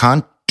 You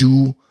can't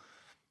do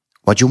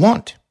what you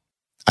want.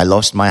 I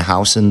lost my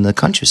house in the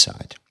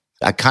countryside.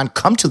 I can't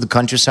come to the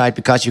countryside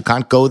because you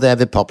can't go there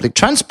with public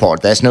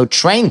transport. There's no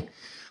train.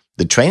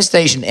 The train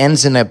station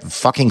ends in a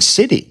fucking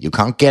city. You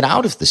can't get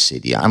out of the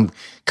city. I'm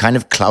kind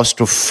of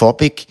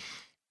claustrophobic,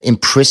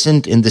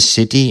 imprisoned in the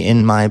city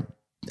in my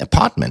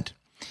apartment,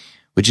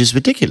 which is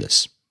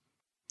ridiculous.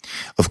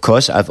 Of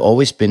course, I've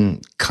always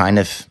been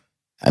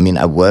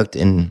I worked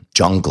in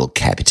jungle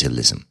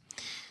capitalism.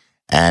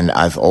 And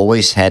I've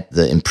always had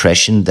the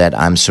impression that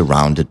I'm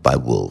surrounded by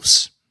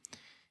wolves.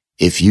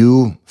 If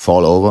you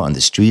fall over on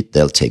the street,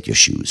 they'll take your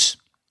shoes.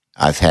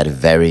 I've had a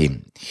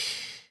very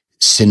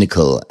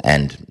cynical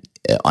and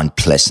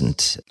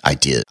unpleasant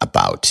idea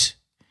about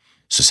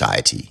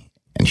society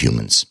and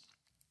humans.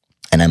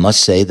 And I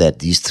must say that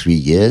these 3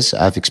 years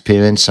I've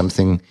experienced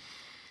something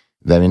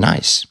very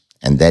nice.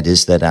 And that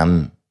is that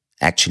I'm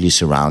actually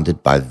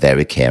surrounded by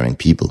very caring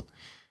people,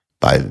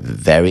 by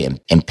very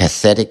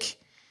empathetic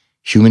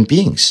human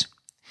beings.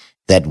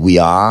 That we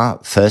are,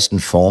 first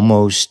and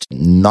foremost,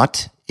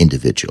 not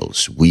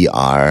individuals. We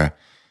are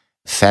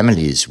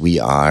families, we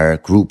are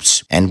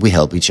groups, and we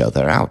help each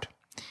other out.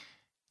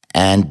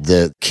 And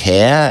the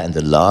care and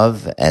the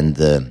love and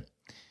the,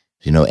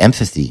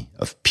 empathy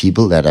of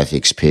people that I've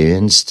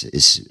experienced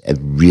is a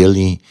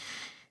really,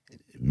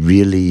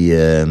 really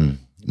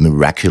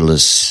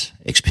miraculous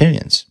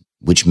experience,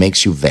 which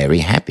makes you very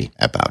happy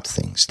about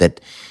things.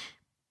 That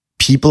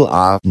people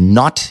are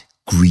not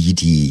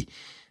greedy,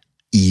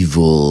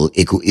 evil,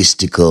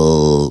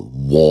 egoistical,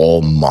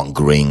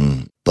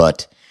 warmongering,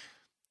 but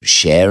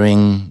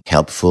sharing,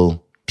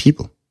 helpful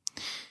people.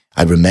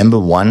 I remember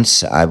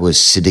once I was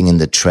sitting in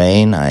the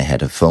train, I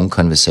had a phone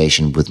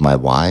conversation with my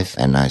wife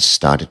and I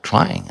started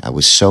crying. I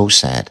was so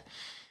sad.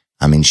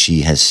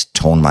 She has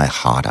torn my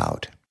heart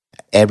out.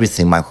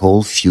 Everything, my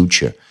whole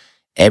future,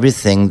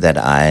 everything that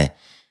I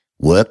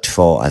worked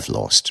for, I've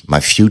lost. My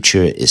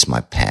future is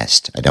my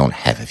past. I don't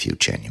have a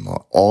future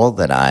anymore. All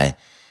that I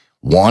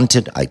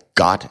wanted, I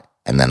got,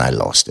 and then I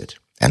lost it.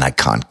 And I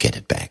can't get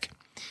it back.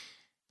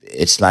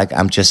 It's like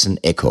I'm just an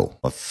echo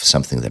of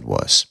something that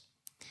was.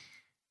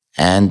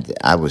 And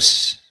I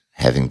was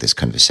having this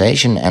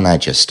conversation, and I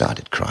just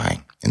started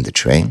crying in the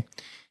train.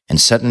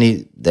 And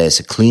suddenly there's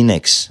a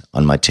Kleenex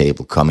on my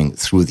table coming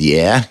through the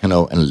air,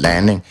 and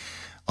landing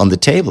on the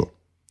table.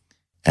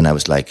 And I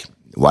was like,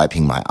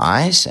 wiping my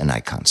eyes, and I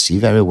can't see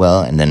very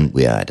well. And then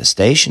we are at a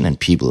station and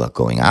people are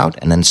going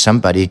out. And then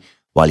somebody,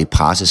 while he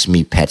passes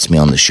me, pats me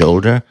on the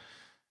shoulder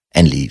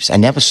and leaves. I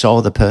never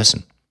saw the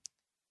person.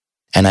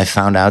 And I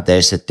found out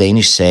there's a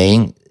Danish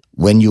saying,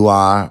 when you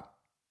are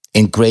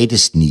in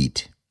greatest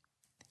need,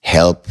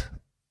 help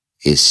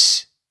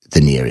is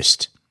the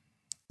nearest.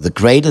 The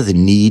greater the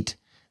need,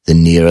 the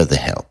nearer the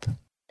help.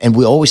 And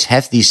we always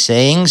have these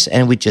sayings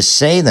and we just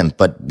say them,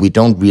 but we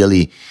don't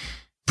really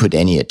put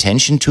any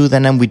attention to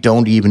them, and we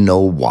don't even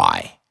know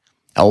why.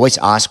 I always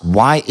ask,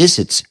 why is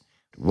it?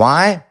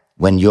 Why,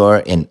 when you're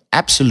in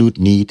absolute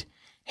need,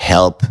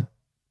 help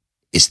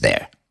is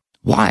there?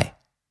 Why?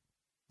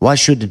 Why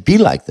should it be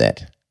like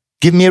that?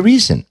 Give me a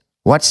reason.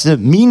 What's the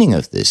meaning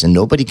of this? And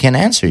nobody can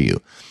answer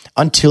you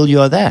until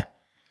you're there.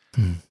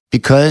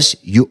 Because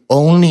you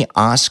only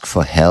ask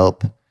for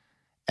help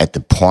at the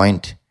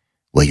point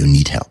where you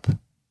need help.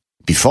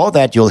 Before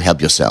that, you'll help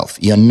yourself.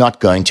 You're not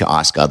going to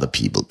ask other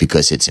people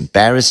because it's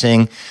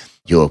embarrassing.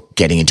 You're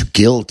getting into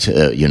guilt,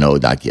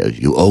 like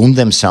you own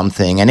them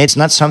something, and it's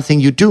not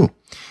something you do.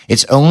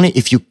 It's only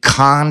if you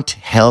can't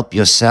help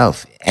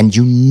yourself and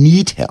you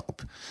need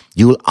help,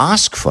 you'll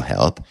ask for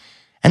help.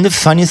 And the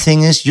funny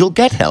thing is, you'll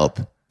get help.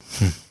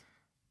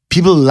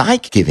 People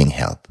like giving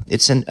help.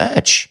 It's an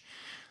urge.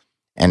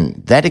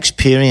 And that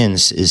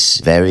experience is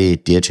very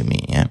dear to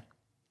me, yeah.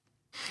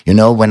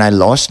 When I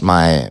lost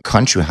my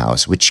country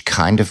house, which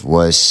kind of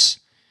was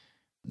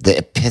the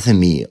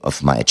epitome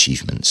of my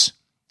achievements,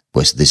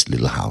 was this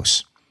little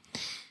house.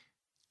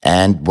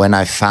 And when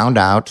I found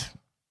out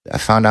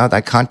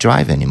I can't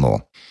drive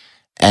anymore.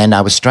 And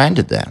I was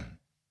stranded there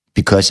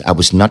because I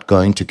was not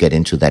going to get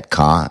into that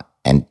car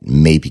and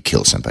maybe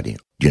kill somebody.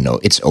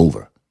 It's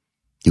over.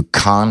 You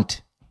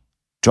can't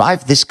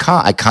drive this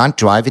car. I can't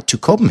drive it to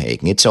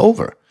Copenhagen. It's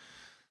over.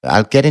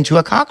 I'll get into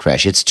a car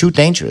crash. It's too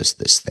dangerous,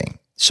 this thing.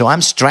 So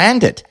I'm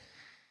stranded.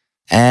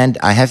 And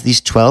I have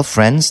these 12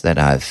 friends that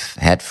I've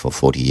had for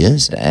 40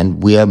 years,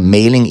 and we are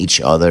mailing each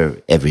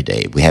other every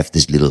day. We have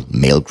this little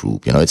mail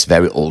group. It's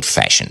very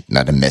old-fashioned,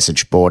 not a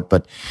message board,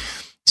 but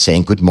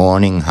saying, good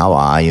morning, how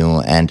are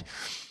you? And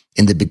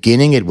in the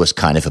beginning, it was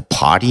kind of a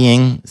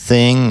partying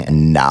thing,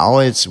 and now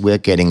we're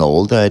getting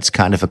older. It's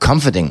kind of a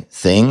comforting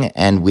thing,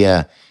 and we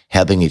are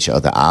helping each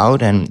other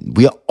out, and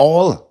we are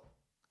all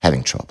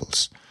having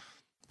troubles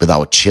with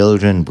our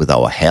children, with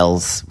our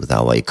health, with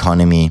our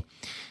economy.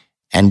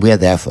 And we are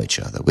there for each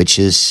other, which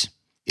is,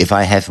 if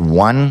I have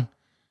one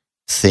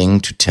thing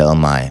to tell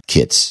my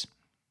kids,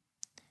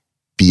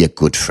 be a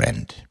good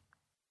friend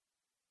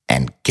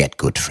and get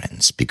good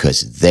friends,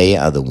 because they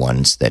are the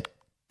ones that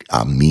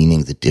are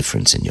meaning the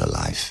difference in your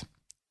life.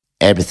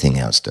 Everything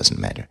else doesn't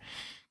matter.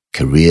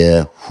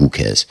 Career, who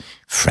cares?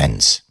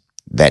 Friends,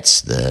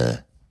 that's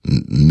the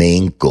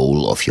main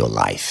goal of your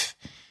life.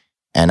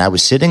 And I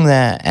was sitting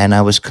there and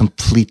I was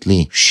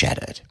completely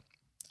shattered.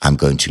 I'm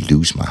going to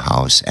lose my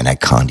house and I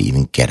can't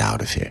even get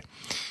out of here.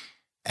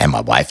 And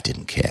my wife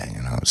didn't care,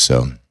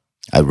 So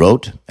I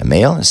wrote a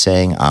mail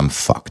saying I'm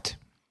fucked.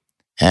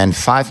 And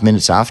 5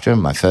 minutes after,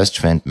 my first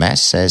friend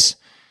Mads says,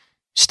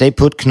 "Stay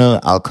put, Knud,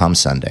 I'll come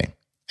Sunday."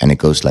 And it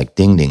goes like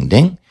ding, ding,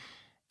 ding.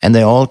 And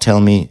they all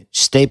tell me,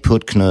 "Stay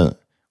put, Knud,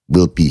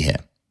 we'll be here."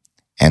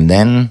 And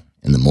then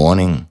in the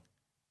morning,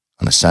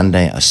 on a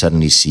Sunday, I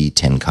suddenly see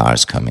 10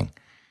 cars coming.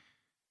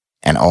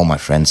 And all my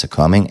friends are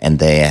coming and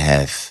they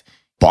have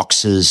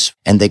boxes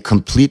and they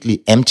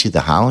completely empty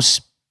the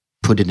house,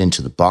 put it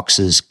into the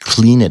boxes,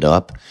 clean it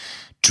up,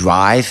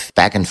 drive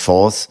back and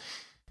forth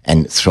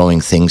and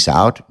throwing things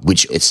out,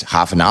 which it's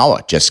half an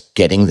hour just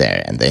getting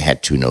there. And they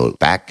had to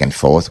back and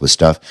forth with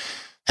stuff.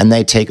 And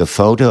they take a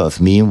photo of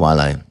me while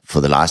I,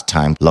 for the last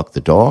time, lock the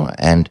door.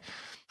 And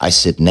I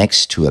sit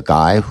next to a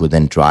guy who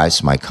then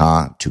drives my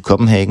car to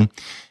Copenhagen.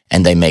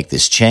 And they make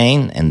this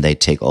chain and they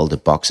take all the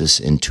boxes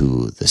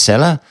into the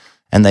cellar.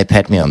 And they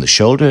pat me on the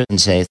shoulder and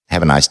say,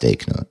 "Have a nice day,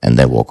 Knud," and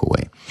they walk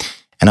away.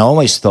 And I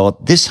always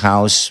thought this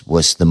house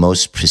was the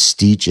most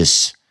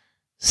prestigious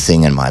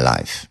thing in my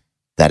life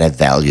that I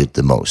valued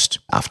the most,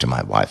 after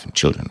my wife and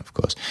children, of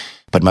course.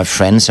 But my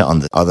friends are on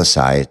the other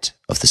side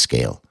of the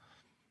scale,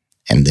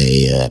 and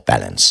they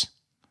balance,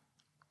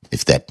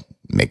 if that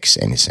makes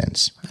any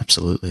sense.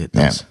 Absolutely, it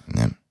does.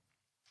 Yeah.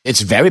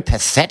 It's very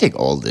pathetic,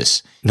 all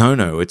this.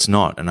 No, it's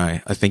not. And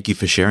I thank you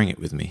for sharing it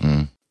with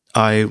me.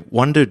 I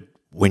wondered,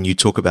 when you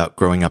talk about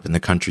growing up in the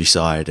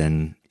countryside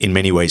and in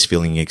many ways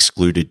feeling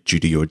excluded due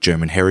to your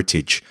German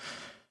heritage,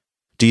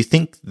 do you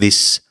think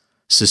this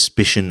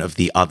suspicion of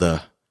the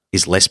other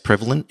is less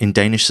prevalent in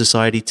Danish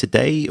society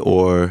today,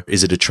 or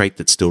is it a trait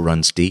that still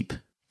runs deep?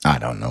 I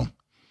don't know.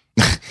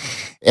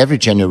 Every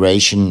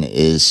generation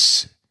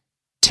is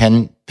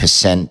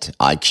 10%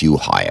 IQ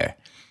higher,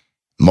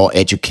 more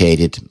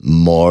educated,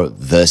 more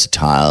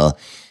versatile.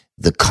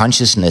 The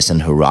consciousness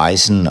and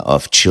horizon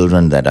of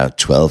children that are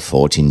 12,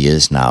 14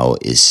 years now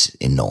is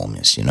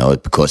enormous,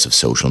 because of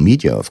social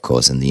media, of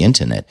course, and the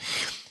internet.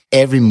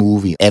 Every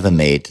movie ever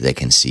made, they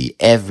can see.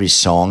 Every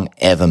song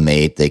ever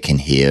made, they can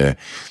hear.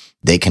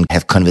 They can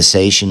have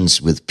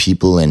conversations with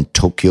people in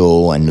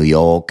Tokyo and New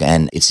York,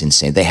 and it's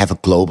insane. They have a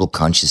global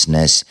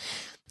consciousness.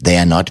 They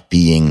are not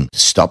being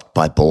stopped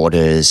by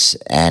borders.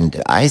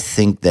 And I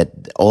think that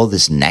all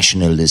this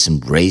nationalism,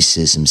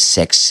 racism,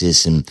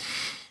 sexism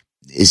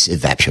is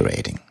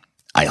evaporating,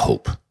 I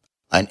hope.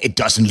 And it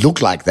doesn't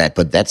look like that,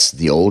 but that's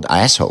the old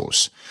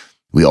assholes.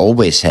 We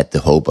always had the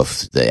hope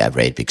of the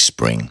Arabic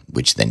Spring,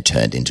 which then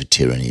turned into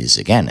tyrannies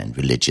again and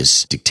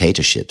religious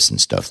dictatorships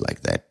and stuff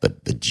like that.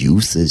 But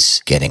youth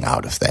is getting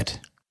out of that.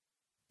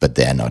 But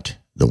they're not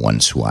the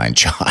ones who are in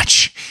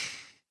charge.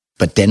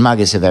 But Denmark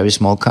is a very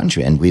small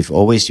country. And we've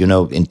always,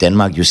 in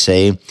Denmark, you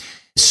say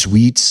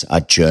Swedes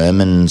are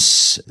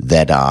Germans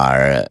that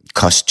are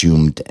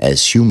costumed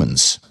as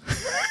humans.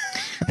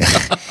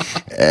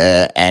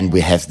 And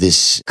we have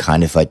this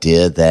kind of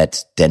idea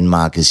that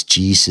Denmark is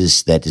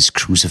Jesus that is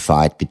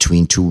crucified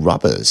between two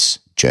robbers,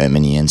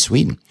 Germany and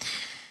Sweden.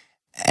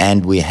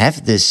 And we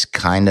have this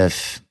kind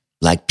of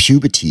like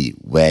puberty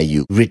where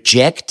you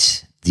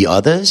reject the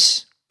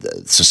others,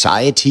 the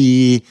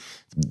society,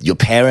 your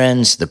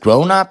parents, the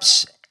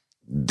grown-ups.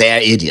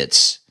 They're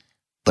idiots,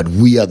 but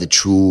we are the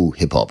true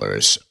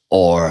hip-hoppers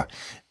or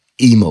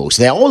emos.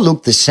 They all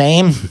look the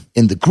same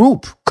in the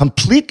group,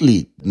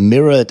 completely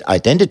mirrored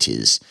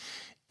identities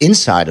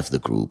inside of the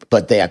group,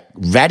 but they are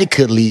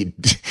radically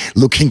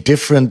looking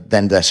different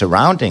than their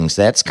surroundings.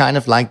 That's kind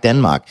of like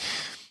Denmark.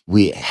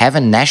 We have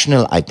a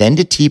national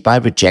identity by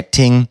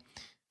rejecting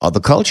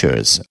other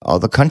cultures,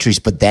 other countries,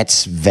 but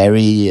that's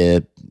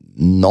very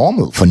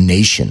normal for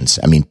nations.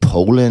 I mean,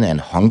 Poland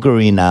and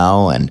Hungary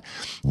now, and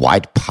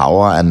white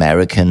power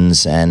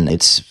Americans, and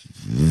it's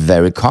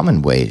very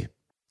common way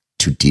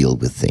to deal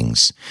with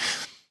things.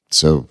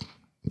 So,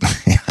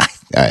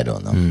 I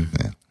don't know.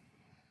 Yeah.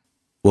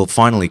 Well,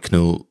 finally,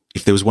 Knud,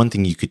 if there was one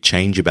thing you could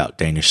change about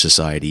Danish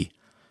society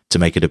to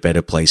make it a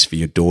better place for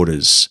your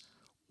daughters,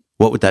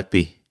 what would that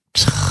be?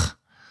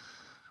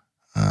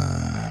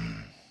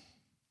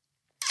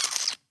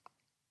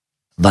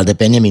 Walter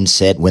Benjamin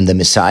said, when the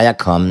Messiah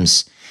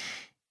comes,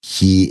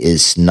 he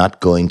is not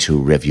going to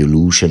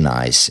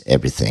revolutionize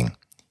everything.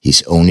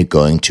 He's only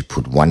going to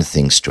put one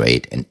thing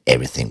straight and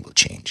everything will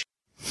change.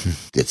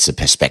 It's the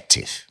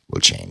perspective will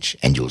change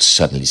and you'll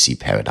suddenly see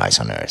paradise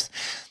on earth.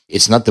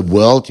 It's not the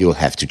world you'll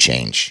have to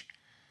change,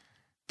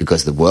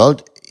 because the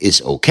world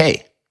is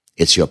okay.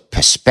 It's your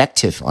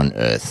perspective on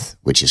earth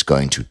which is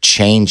going to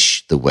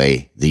change the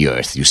way the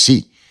earth you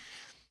see.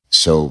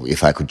 So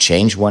if I could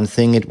change one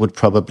thing, it would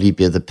probably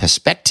be the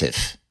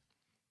perspective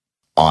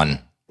on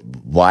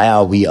why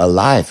are we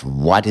alive?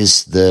 What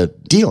is the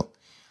deal?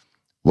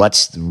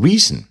 What's the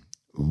reason?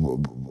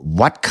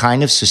 What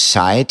kind of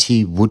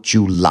society would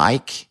you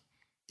like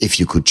if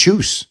you could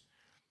choose?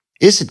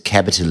 Is it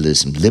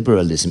capitalism,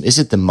 liberalism? Is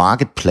it the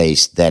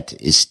marketplace that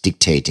is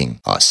dictating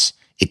us?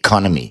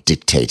 Economy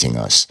dictating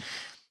us?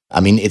 I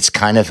mean, it's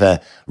kind of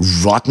a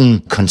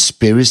rotten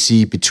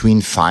conspiracy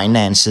between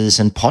finances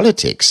and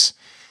politics.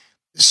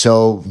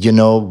 So,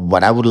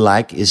 what I would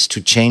like is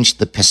to change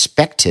the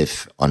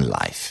perspective on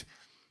life.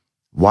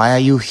 Why are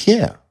you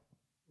here?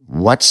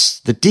 What's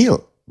the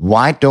deal?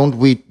 Why don't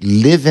we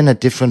live in a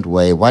different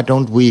way? Why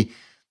don't we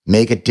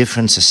make a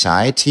different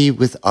society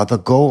with other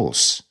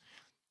goals?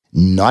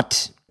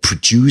 Not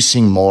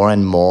producing more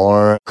and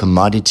more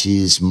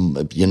commodities,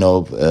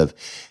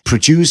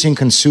 producing,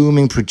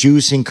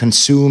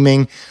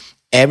 consuming.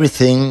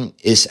 Everything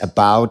is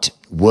about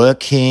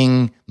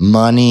working,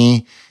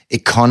 money,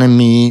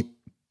 economy.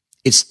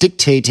 It's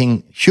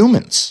dictating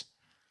humans.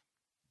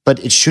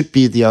 But it should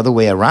be the other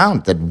way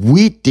around, that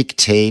we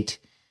dictate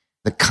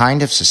the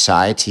kind of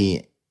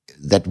society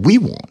that we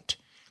want.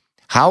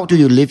 How do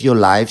you live your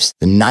lives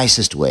the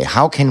nicest way?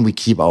 How can we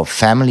keep our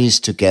families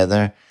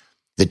together,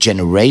 the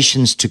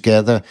generations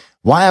together?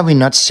 Why are we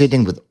not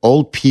sitting with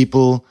old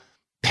people,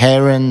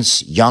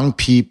 parents, young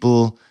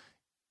people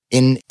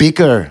in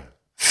bigger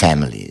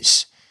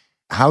families?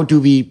 How do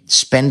we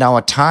spend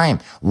our time?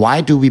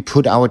 Why do we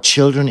put our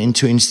children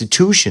into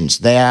institutions?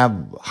 They are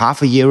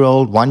half a year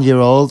old, 1 year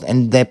old,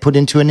 and they're put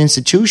into an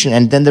institution.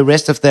 And then the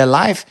rest of their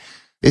life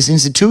is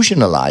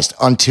institutionalized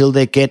until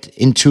they get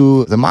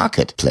into the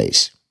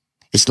marketplace.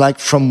 It's like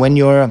from when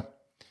you're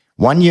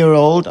 1 year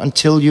old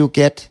until you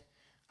get,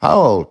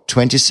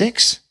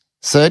 26,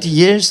 30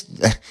 years?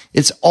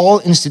 It's all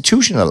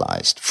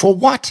institutionalized. For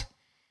what?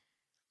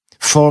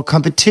 For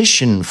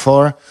competition,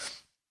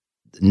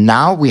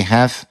 now we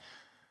have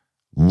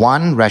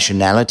one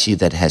rationality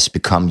that has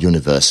become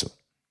universal,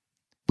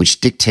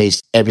 which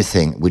dictates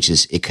everything, which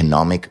is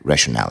economic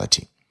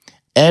rationality.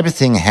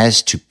 Everything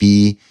has to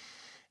be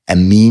a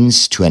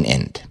means to an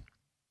end.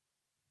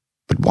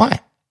 But why?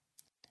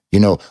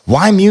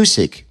 Why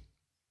music?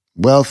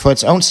 Well, for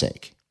its own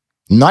sake.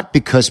 Not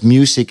because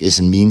music is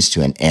a means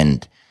to an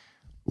end.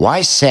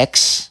 Why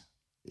sex?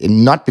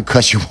 Not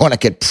because you want to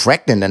get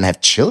pregnant and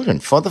have children,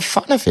 for the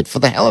fun of it, for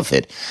the hell of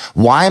it.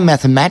 Why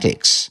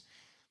mathematics?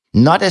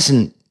 Not as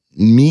a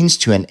means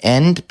to an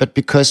end, but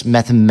because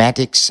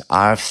mathematics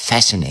are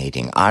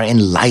fascinating, are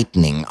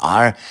enlightening,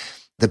 are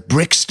the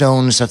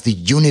brickstones of the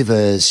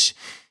universe.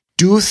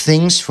 Do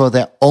things for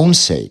their own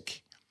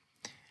sake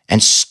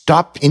and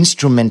stop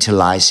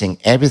instrumentalizing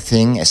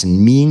everything as a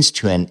means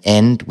to an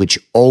end, which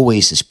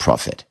always is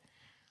profit.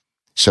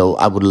 So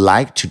I would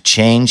like to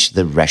change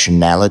the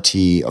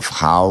rationality of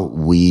how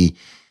we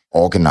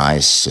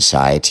organize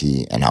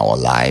society and our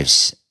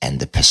lives and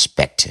the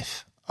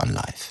perspective on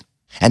life.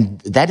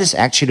 And that is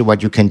actually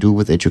what you can do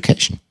with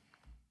education.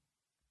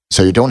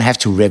 So you don't have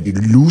to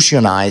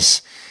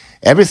revolutionize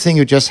everything,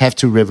 you just have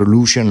to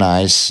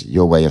revolutionize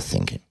your way of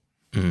thinking.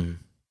 Mm.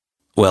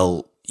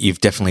 Well,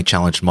 you've definitely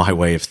challenged my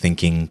way of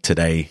thinking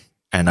today.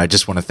 And I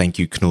just want to thank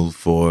you, Knull,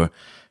 for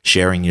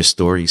sharing your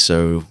story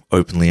so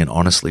openly and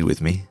honestly with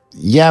me.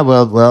 Yeah,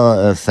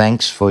 well,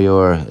 thanks for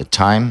your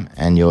time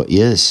and your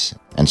ears,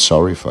 and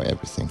sorry for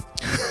everything.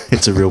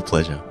 It's a real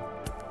pleasure.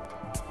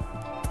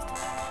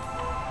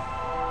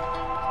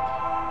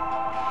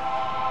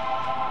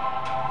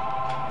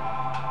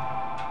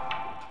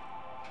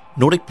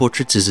 Nordic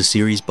Portraits is a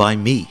series by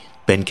me,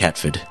 Ben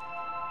Catford.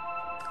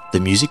 The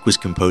music was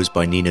composed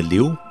by Nina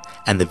Lill,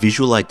 and the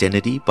visual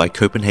identity by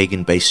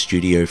Copenhagen-based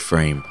studio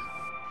Frame.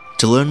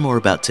 To learn more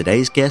about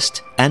today's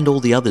guest and all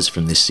the others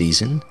from this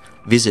season,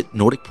 visit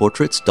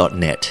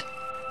nordicportraits.net.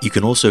 You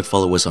can also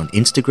follow us on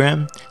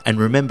Instagram, and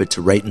remember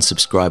to rate and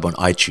subscribe on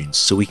iTunes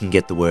so we can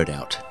get the word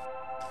out.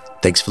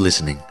 Thanks for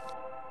listening.